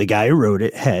 The guy who wrote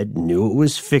it, Head, knew it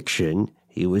was fiction.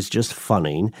 He was just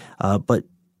funning. But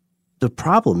the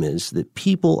problem is that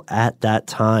people at that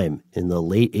time in the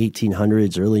late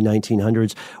 1800s, early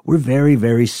 1900s were very,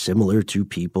 very similar to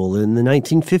people in the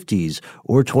 1950s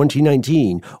or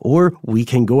 2019, or we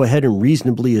can go ahead and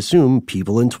reasonably assume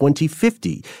people in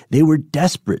 2050. They were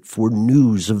desperate for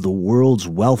news of the world's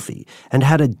wealthy and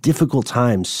had a difficult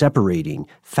time separating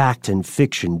fact and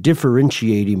fiction,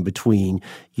 differentiating between,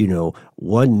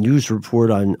 one news report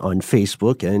on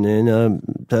Facebook and then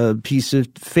a piece of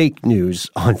fake news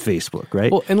on Facebook,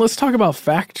 right? Well, and let's talk about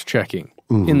fact checking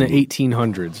in the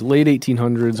 1800s, late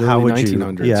 1800s, early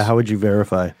 1900s. How would you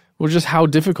verify? Well, just how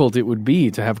difficult it would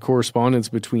be to have correspondence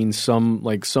between some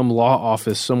law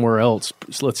office somewhere else,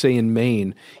 let's say in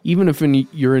Maine, even if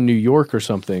you're in New York or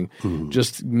something,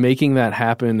 just making that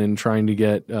happen and trying to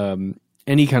get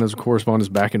any kind of correspondence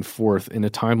back and forth in a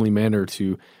timely manner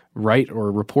to write or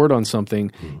report on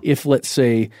something. If, let's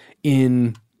say,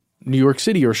 in New York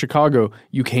City or Chicago,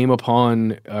 you came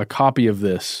upon a copy of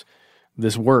this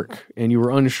work and you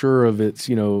were unsure of its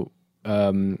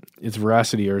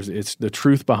veracity or it's the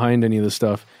truth behind any of the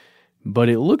stuff, but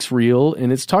it looks real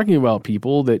and it's talking about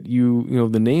people that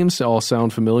the names all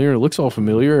sound familiar, it looks all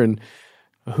familiar, and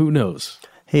who knows?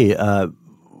 Hey, that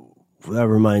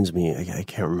reminds me, I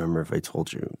can't remember if I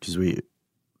told you, because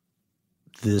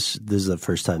this is the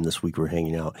first time this week we're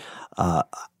hanging out.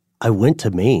 I went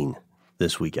to Maine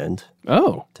this weekend.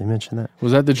 Oh. Did I mention that?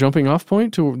 Was that the jumping off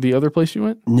point to the other place you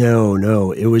went?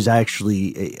 No. It was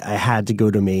actually, I had to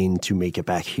go to Maine to make it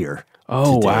back here.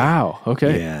 Oh, today. Wow.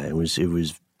 Okay. Yeah, it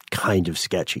was kind of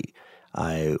sketchy.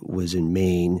 I was in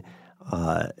Maine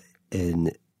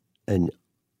in an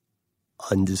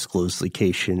undisclosed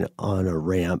location on a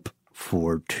ramp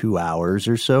for 2 hours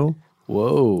or so.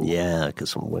 Whoa. Yeah, because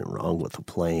something went wrong with the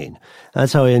plane.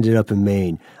 That's how I ended up in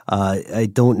Maine. I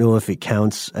don't know if it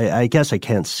counts. I guess I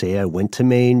can't say I went to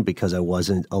Maine because I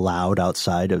wasn't allowed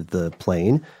outside of the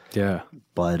plane. Yeah.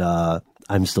 But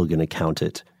I'm still going to count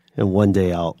it. And one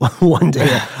day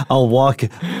I'll walk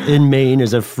in Maine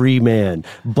as a free man.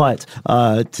 But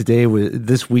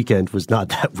this weekend was not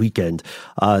that weekend.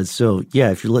 So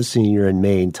yeah, if you're listening, you're in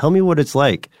Maine. Tell me what it's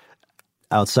like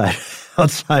outside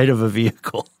of a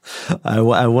vehicle. I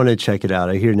want to check it out.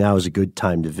 I hear now is a good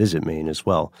time to visit Maine as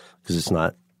well because it's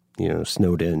not,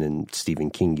 snowed in and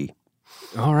Stephen Kingy.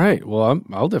 All right. Well,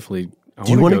 I'll definitely.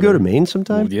 Do you want to go to Maine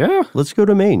sometime? Well, yeah. Let's go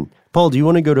to Maine. Paul, do you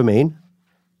want to go to Maine?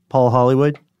 Paul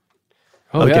Hollywood?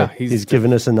 Oh, okay. yeah. He's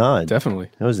giving us a nod. Definitely.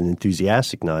 That was an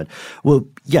enthusiastic nod. Well,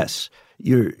 yes,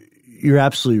 you're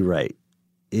absolutely right.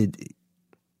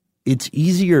 It's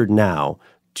easier now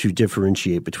to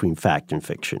differentiate between fact and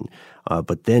fiction.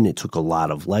 But then it took a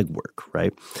lot of legwork,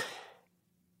 right?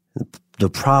 The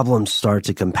problems start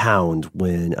to compound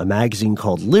when a magazine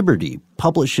called Liberty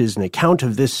publishes an account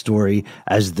of this story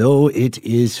as though it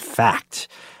is fact.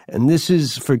 And this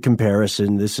is, for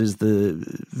comparison, this is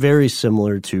very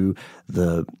similar to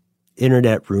the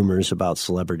internet rumors about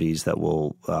celebrities that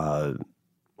will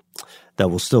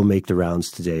still make the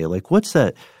rounds today. Like, what's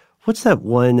that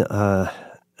one,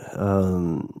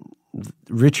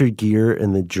 Richard Gere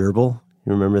and the Gerbil?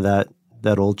 You remember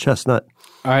that old chestnut?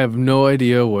 I have no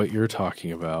idea what you're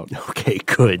talking about. Okay,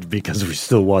 good, because we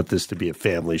still want this to be a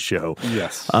family show.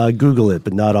 Yes. Google it,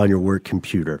 but not on your work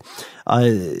computer.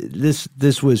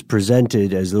 This was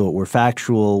presented as though it were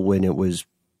factual when it was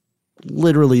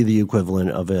literally the equivalent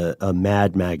of a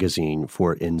Mad magazine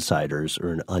for insiders or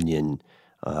an Onion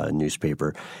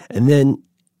newspaper. And then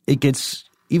it gets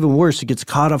even worse, it gets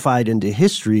codified into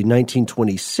history in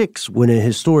 1926 when a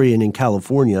historian in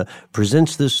California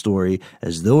presents this story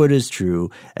as though it is true,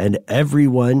 and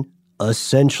everyone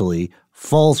essentially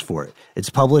falls for it. It's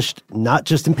published not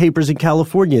just in papers in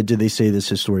California do they say this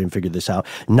historian figured this out,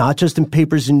 not just in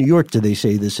papers in New York do they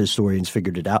say this historian's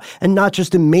figured it out, and not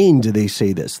just in Maine do they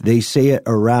say this. They say it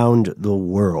around the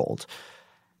world.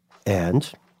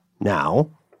 And now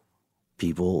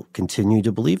people continue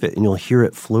to believe it, and you'll hear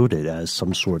it floated as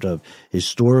some sort of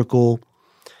historical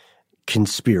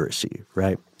conspiracy,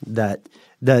 right? That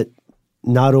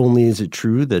not only is it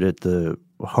true that at the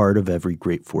heart of every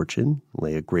great fortune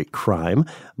lay a great crime,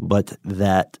 but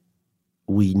that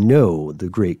we know the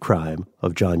great crime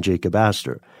of John Jacob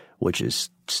Astor, which is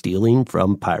stealing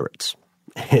from pirates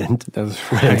and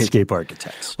landscape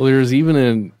architects. Well, there's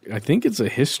even I think it's a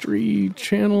History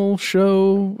Channel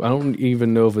show. I don't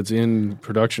even know if it's in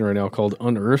production right now, called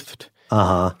Unearthed.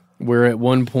 Where at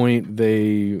one point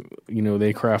they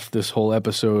craft this whole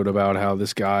episode about how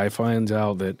this guy finds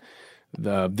out that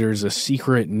there's a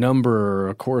secret number or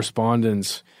a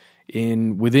correspondence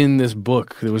within this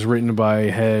book that was written by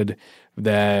Head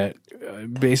that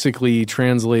basically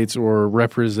translates or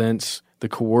represents the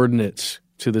coordinates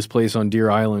to this place on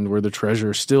Deer Island where the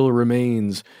treasure still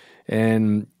remains.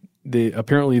 And they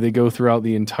go throughout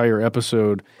the entire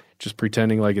episode just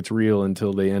pretending like it's real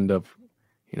until they end up,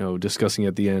 discussing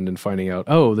at the end and finding out,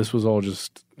 oh, this was all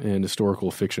just an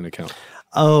historical fiction account.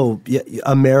 Oh, yeah,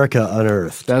 America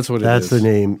Unearthed. That's what it is. That's the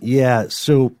name. Yeah,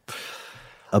 so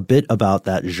a bit about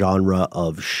that genre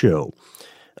of show.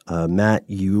 Matt,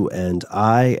 you and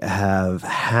I have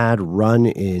had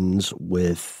run-ins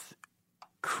with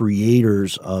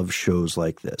creators of shows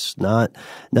like this. Not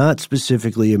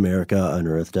specifically America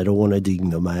Unearthed. I don't want to ding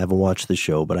them. I haven't watched the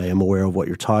show, but I am aware of what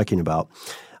you're talking about.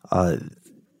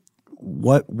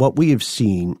 What we have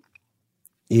seen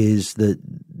is that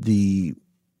the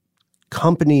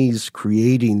companies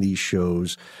creating these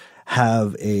shows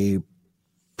have a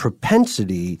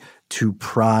propensity to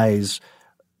prize,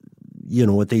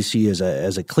 what they see as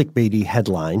a clickbaity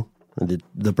headline,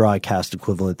 the broadcast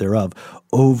equivalent thereof,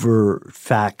 over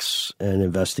facts and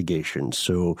investigations.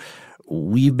 So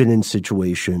we've been in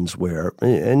situations where,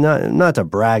 and not to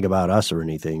brag about us or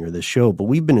anything or the show, but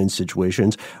we've been in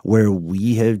situations where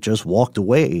we have just walked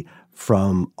away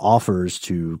from offers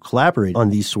to collaborate on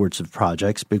these sorts of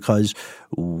projects because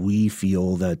we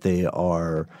feel that they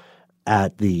are,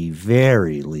 at the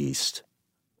very least,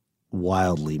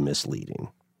 wildly misleading.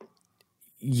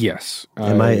 Yes.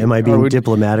 Am I being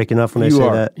diplomatic enough when I say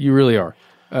that? You really are.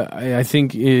 I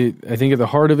think at the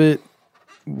heart of it,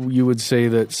 you would say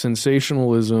that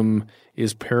sensationalism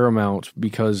is paramount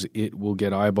because it will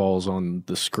get eyeballs on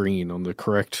the screen, on the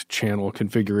correct channel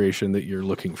configuration that you're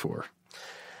looking for.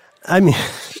 I mean,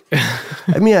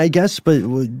 I guess, but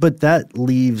that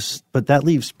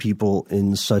leaves people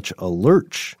in such a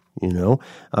lurch,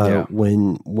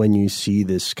 when you see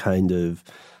this kind of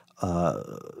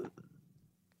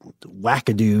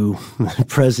wackadoo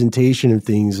presentation of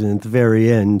things, and at the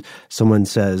very end, someone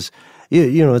says,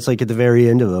 it's like at the very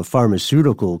end of a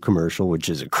pharmaceutical commercial, which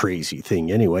is a crazy thing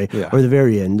anyway, or the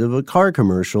very end of a car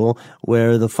commercial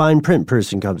where the fine print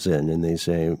person comes in and they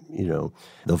say,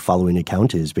 the following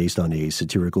account is based on a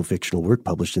satirical fictional work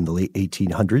published in the late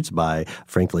 1800s by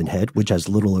Franklin Head, which has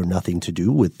little or nothing to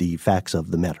do with the facts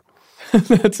of the matter.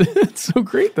 It's so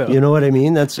great, though. You know what I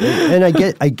mean? And I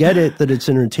get it that it's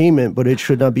entertainment, but it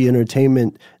should not be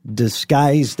entertainment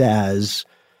disguised as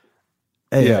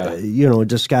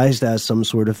disguised as some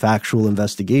sort of factual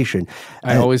investigation.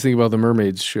 I always think about the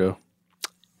Mermaids show.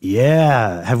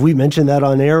 Yeah. Have we mentioned that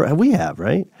on air? We have,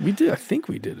 right? We did. I think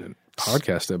we did a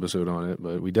podcast episode on it,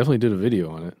 but we definitely did a video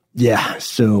on it. Yeah.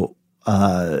 So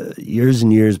years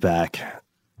and years back,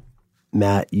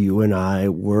 Matt, you and I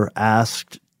were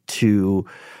asked to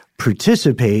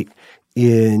participate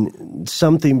in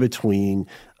something between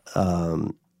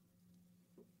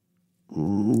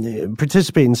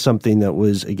participate in something that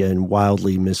was, again,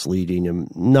 wildly misleading and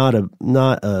not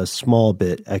a small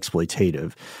bit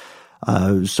exploitative.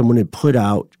 Someone had put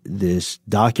out this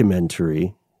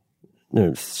mockumentary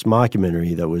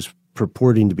that was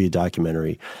purporting to be a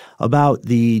documentary about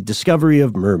the discovery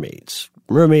of mermaids.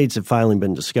 Mermaids have finally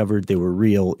been discovered. They were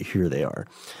real. Here they are.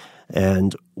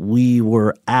 And we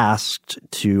were asked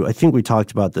to, I think we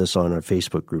talked about this on our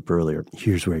Facebook group earlier.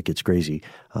 Here's where it gets crazy,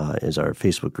 is our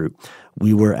Facebook group.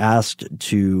 We were asked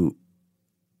to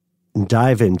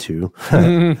dive into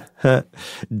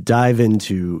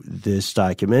this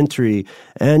documentary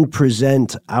and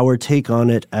present our take on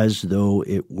it as though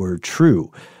it were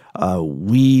true.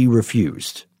 We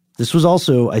refused. This was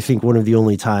also, I think, one of the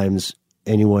only times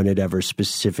anyone had ever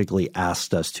specifically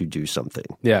asked us to do something.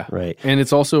 Yeah. Right. And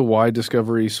it's also why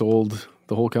Discovery sold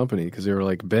the whole company, because they were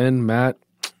like, Ben, Matt,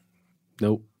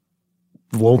 nope.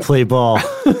 Won't play ball.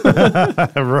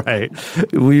 Right.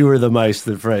 We were the mice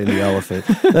that frightened the elephant.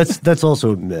 That's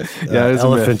also a myth. Yeah, it's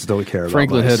elephants a myth. Don't care about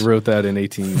Franklin mice. Head wrote that in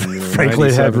 1897.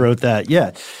 Franklin Head wrote that,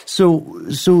 yeah. So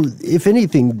if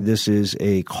anything, this is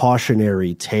a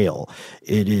cautionary tale.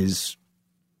 It is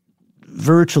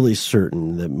virtually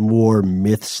certain that more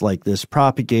myths like this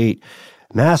propagate,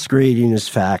 masquerading as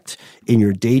fact in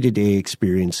your day-to-day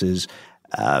experiences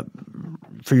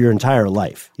for your entire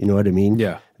life. You know what I mean?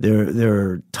 Yeah. There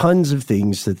are tons of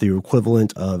things that the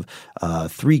equivalent of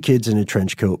 3 kids in a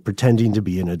trench coat pretending to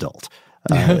be an adult.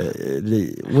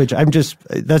 Which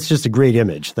that's just a great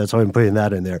image. That's why I'm putting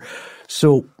that in there.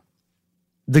 So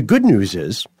the good news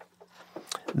is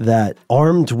that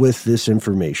armed with this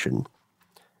information,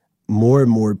 more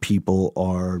and more people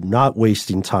are not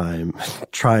wasting time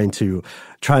trying to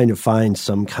find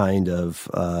some kind of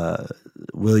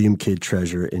William Kidd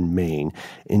treasure in Maine.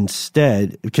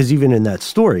 Instead, because even in that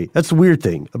story, that's the weird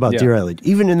thing about Deer Island.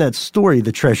 Even in that story,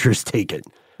 the treasure is taken.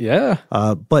 Yeah.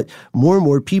 But more and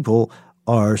more people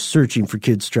are searching for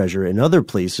Kidd's treasure in other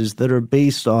places that are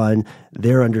based on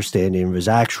their understanding of his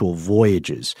actual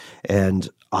voyages. And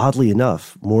oddly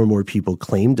enough, more and more people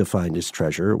claim to find his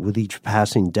treasure with each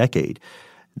passing decade.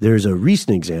 There's a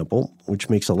recent example, which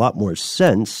makes a lot more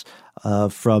sense,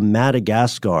 from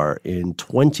Madagascar in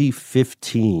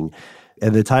 2015.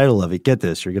 And the title of it, get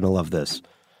this, you're going to love this.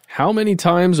 How many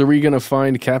times are we going to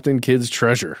find Captain Kidd's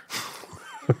treasure?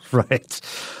 Right.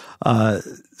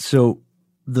 So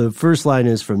the first line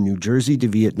is, from New Jersey to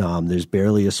Vietnam, there's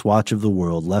barely a swatch of the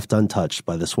world left untouched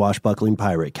by the swashbuckling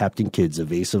pirate Captain Kidd's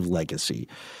evasive legacy.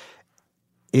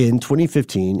 In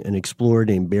 2015, an explorer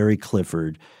named Barry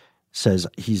Clifford says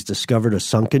he's discovered a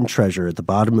sunken treasure at the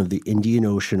bottom of the Indian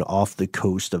Ocean off the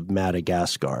coast of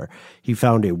Madagascar. He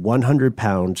found a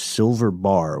 100-pound silver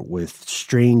bar with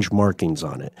strange markings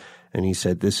on it. And he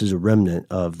said this is a remnant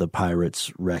of the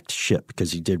pirate's wrecked ship,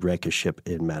 because he did wreck a ship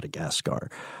in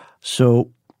Madagascar.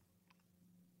 So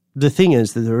the thing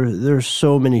is that there are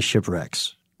so many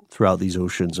shipwrecks throughout these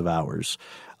oceans of ours.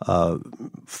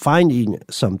 Finding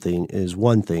something is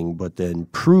one thing, but then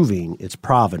proving its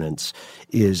provenance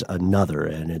is another,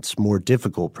 and it's more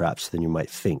difficult perhaps than you might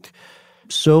think.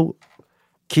 So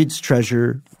Kidd's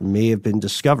treasure may have been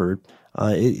discovered.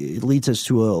 It leads us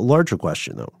to a larger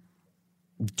question, though.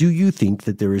 Do you think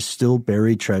that there is still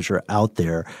buried treasure out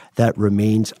there that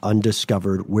remains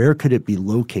undiscovered? Where could it be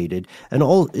located?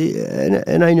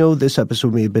 And I know this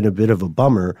episode may have been a bit of a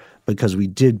bummer because we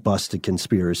did bust a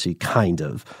conspiracy, kind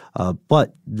of.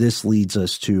 But this leads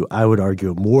us to, I would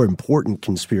argue, a more important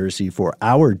conspiracy for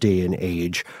our day and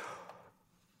age.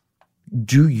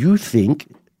 Do you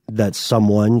think that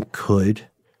someone could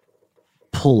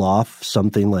pull off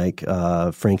something like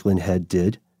Franklin Head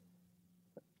did?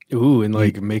 Ooh, and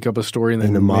like make up a story and then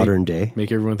in the modern day, make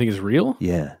everyone think it's real?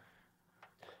 Yeah.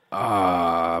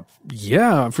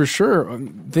 Yeah, for sure.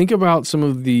 Think about some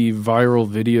of the viral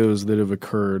videos that have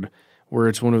occurred where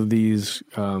it's one of these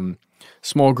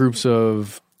small groups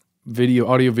of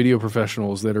audio video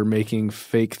professionals that are making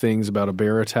fake things about a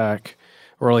bear attack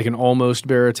or like an almost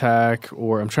bear attack,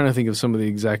 or I'm trying to think of some of the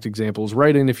exact examples.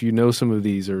 Write in if you know some of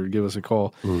these or give us a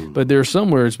call. But there's some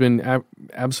where it's been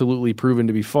absolutely proven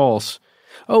to be false.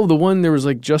 Oh, the one there was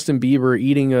like Justin Bieber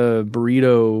eating a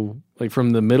burrito like from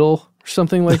the middle or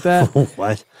something like that.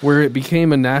 What? Where it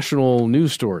became a national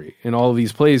news story in all of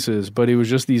these places, but it was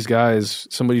just these guys,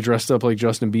 somebody dressed up like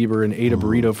Justin Bieber and ate a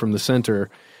burrito from the center,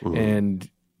 and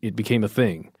it became a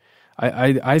thing.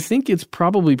 I think it's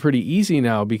probably pretty easy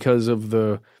now because of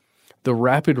the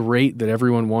rapid rate that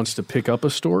everyone wants to pick up a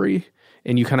story,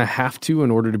 and you kind of have to in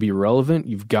order to be relevant.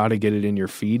 You've got to get it in your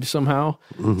feed somehow.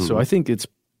 So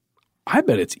I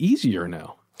bet it's easier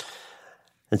now.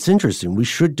 It's interesting. We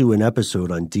should do an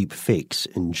episode on deep fakes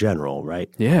in general, right?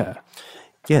 Yeah.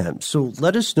 Yeah. So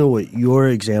let us know what your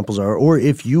examples are, or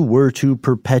if you were to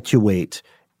perpetuate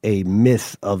a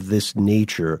myth of this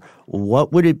nature,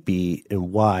 what would it be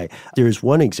and why? There's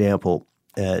one example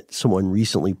that someone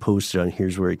recently posted on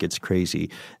Here's Where It Gets Crazy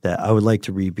that I would like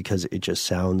to read because it just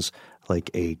sounds like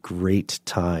a great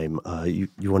time. You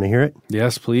want to hear it?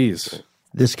 Yes, please.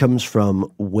 This comes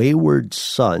from Wayward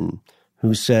Son,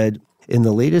 who said, in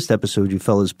the latest episode, you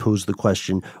fellas posed the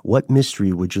question, what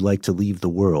mystery would you like to leave the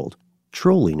world?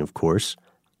 Trolling, of course.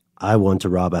 I want to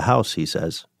rob a house, he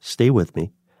says. Stay with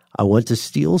me. I want to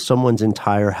steal someone's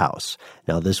entire house.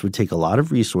 Now, this would take a lot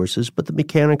of resources, but the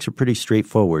mechanics are pretty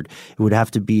straightforward. It would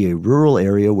have to be a rural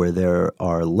area where there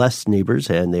are less neighbors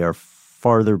and they are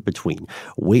farther between.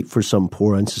 Wait for some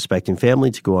poor unsuspecting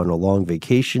family to go on a long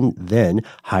vacation, then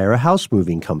hire a house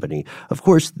moving company. Of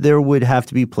course, there would have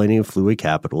to be plenty of fluid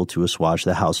capital to assuage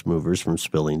the house movers from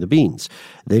spilling the beans.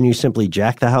 Then you simply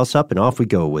jack the house up and off we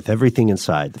go with everything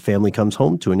inside. The family comes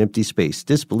home to an empty space.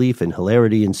 Disbelief and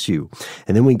hilarity ensue.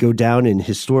 And then we go down in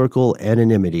historical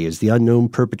anonymity as the unknown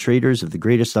perpetrators of the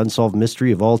greatest unsolved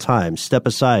mystery of all time. Step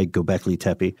aside, Gobekli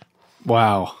Tepe.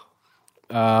 Wow.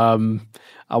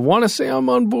 I want to say I'm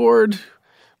on board,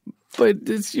 but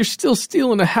you're still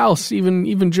stealing a house,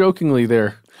 even jokingly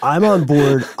there. I'm on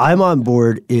board. I'm on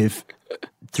board if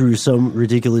through some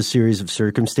ridiculous series of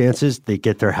circumstances they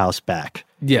get their house back.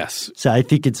 Yes. So I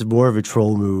think it's more of a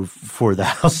troll move for the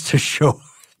house to show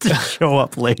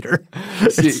up later.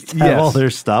 Have all their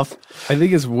stuff. I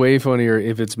think it's way funnier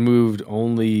if it's moved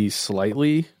only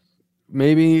slightly.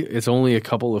 Maybe it's only a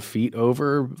couple of feet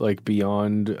over, like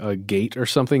beyond a gate or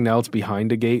something. Now it's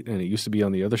behind a gate, and it used to be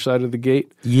on the other side of the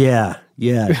gate. Yeah.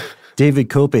 David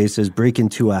Cope says break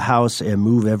into a house and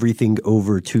move everything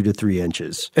over 2 to 3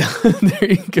 inches.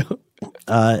 There you go.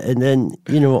 And then,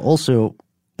 also,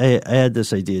 I had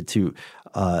this idea too.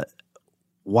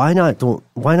 Why not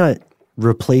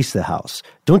replace the house.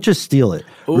 Don't just steal it.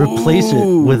 Replace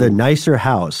it with a nicer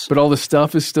house. But all the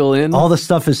stuff is still in? All the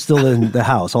stuff is still in the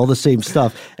house, all the same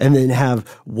stuff. And then have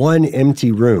one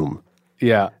empty room.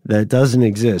 Yeah. That doesn't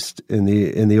exist in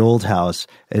the old house.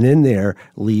 And in there,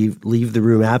 leave the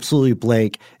room absolutely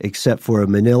blank except for a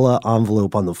manila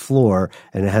envelope on the floor.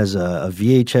 And it has a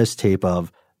VHS tape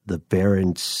of the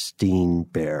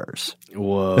Berenstein Bears.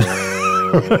 Whoa.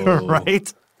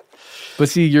 Right? But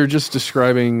see, you're just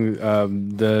describing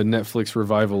the Netflix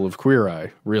revival of Queer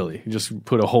Eye, really. You just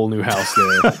put a whole new house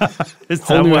there. Is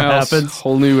whole that new what house, happens?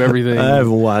 Whole new everything. I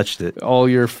haven't watched it. All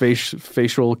your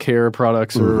facial care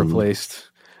products are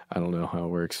replaced. I don't know how it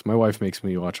works. My wife makes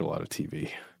me watch a lot of TV.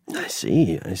 I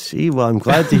see. Well, I'm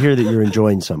glad to hear that you're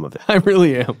enjoying some of it. I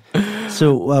really am.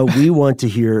 So we want to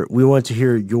hear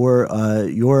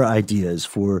your ideas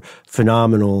for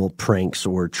phenomenal pranks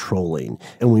or trolling,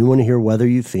 and we want to hear whether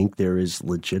you think there is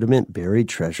legitimate buried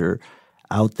treasure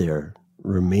out there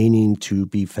remaining to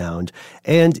be found.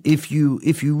 And if you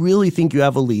really think you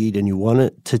have a lead and you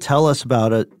want to tell us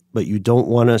about it, but you don't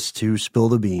want us to spill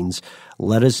the beans,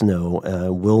 let us know.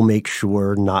 We'll make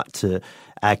sure not to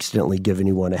accidentally give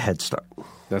anyone a head start.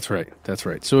 That's right.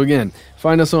 So again,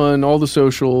 find us on all the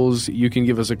socials. You can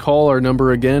give us a call. Our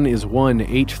number again is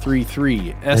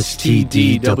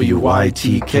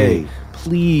 1-833-STDWYTK.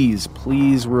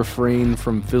 Please refrain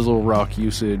from Fizzle Rock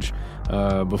usage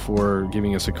before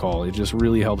giving us a call. It just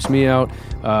really helps me out.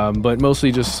 But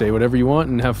mostly just say whatever you want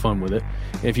and have fun with it.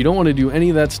 And if you don't want to do any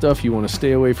of that stuff, you want to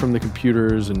stay away from the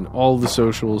computers and all the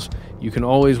socials, you can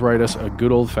always write us a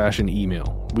good old-fashioned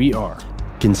email. We are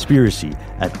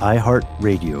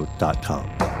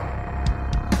conspiracy@iheartradio.com.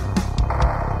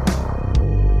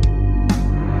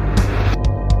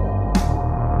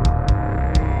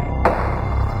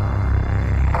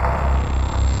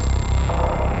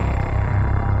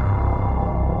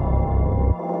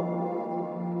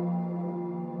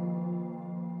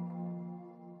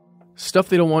 Stuff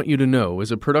They Don't Want You to Know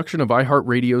is a production of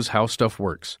iHeartRadio's How Stuff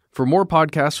Works. For more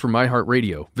podcasts from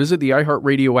iHeartRadio, visit the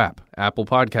iHeartRadio app, Apple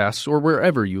Podcasts, or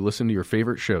wherever you listen to your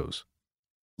favorite shows.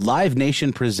 Live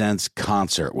Nation presents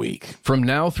Concert Week. From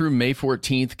now through May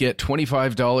 14th, get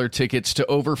 $25 tickets to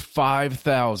over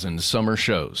 5,000 summer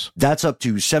shows. That's up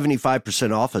to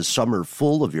 75% off a summer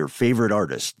full of your favorite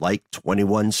artists, like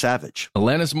 21 Savage,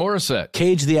 Alanis Morissette,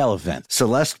 Cage the Elephant,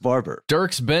 Celeste Barber,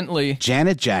 Dierks Bentley,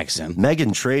 Janet Jackson,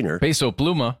 Meghan Trainor, Peso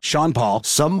Pluma, Sean Paul,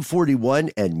 Sum 41,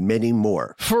 and many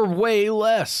more. For way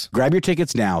less. Grab your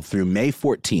tickets now through May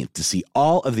 14th to see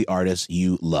all of the artists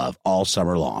you love all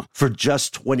summer long. For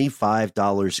just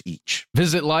 $25 each.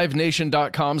 Visit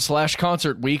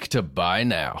livenation.com/Concert Week to buy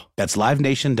now. That's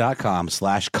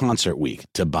livenation.com/Concert Week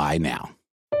to buy now.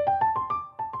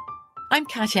 I'm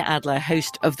Katya Adler,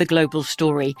 host of The Global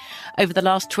Story. Over the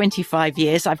last 25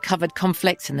 years, I've covered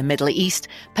conflicts in the Middle East,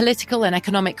 political and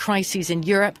economic crises in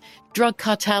Europe, drug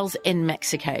cartels in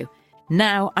Mexico.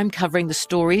 Now I'm covering the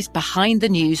stories behind the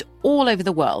news all over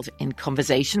the world in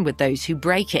conversation with those who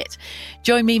break it.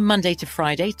 Join me Monday to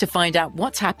Friday to find out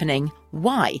what's happening,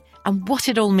 why, and what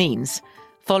it all means.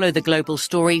 Follow The Global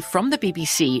Story from the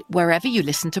BBC wherever you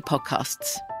listen to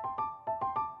podcasts.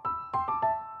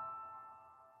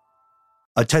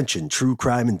 Attention, true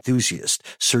crime enthusiast,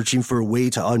 searching for a way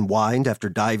to unwind after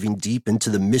diving deep into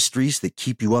the mysteries that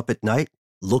keep you up at night?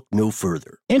 Look no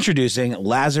further. Introducing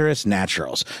Lazarus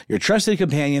Naturals, your trusted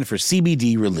companion for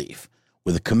CBD relief.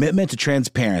 With a commitment to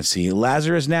transparency,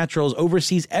 Lazarus Naturals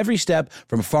oversees every step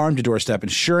from farm to doorstep,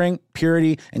 ensuring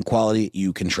purity and quality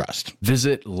you can trust.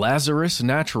 Visit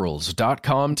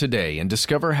LazarusNaturals.com today and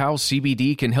discover how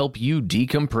CBD can help you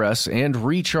decompress and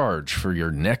recharge for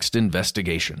your next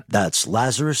investigation. That's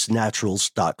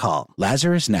LazarusNaturals.com.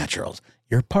 Lazarus Naturals,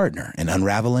 your partner in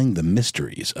unraveling the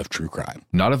mysteries of true crime.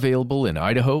 Not available in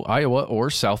Idaho, Iowa, or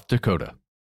South Dakota.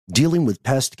 Dealing with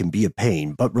pests can be a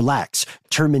pain, but relax.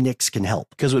 Terminix can help.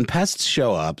 Because when pests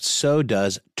show up, so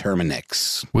does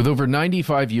Terminix. With over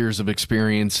 95 years of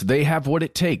experience, they have what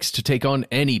it takes to take on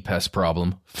any pest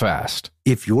problem fast.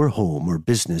 If your home or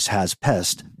business has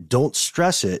pests, don't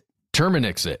stress it.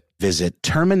 Terminix it. Visit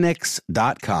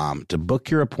Terminix.com to book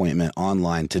your appointment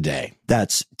online today.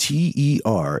 That's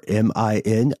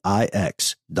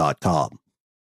TERMINIX.com.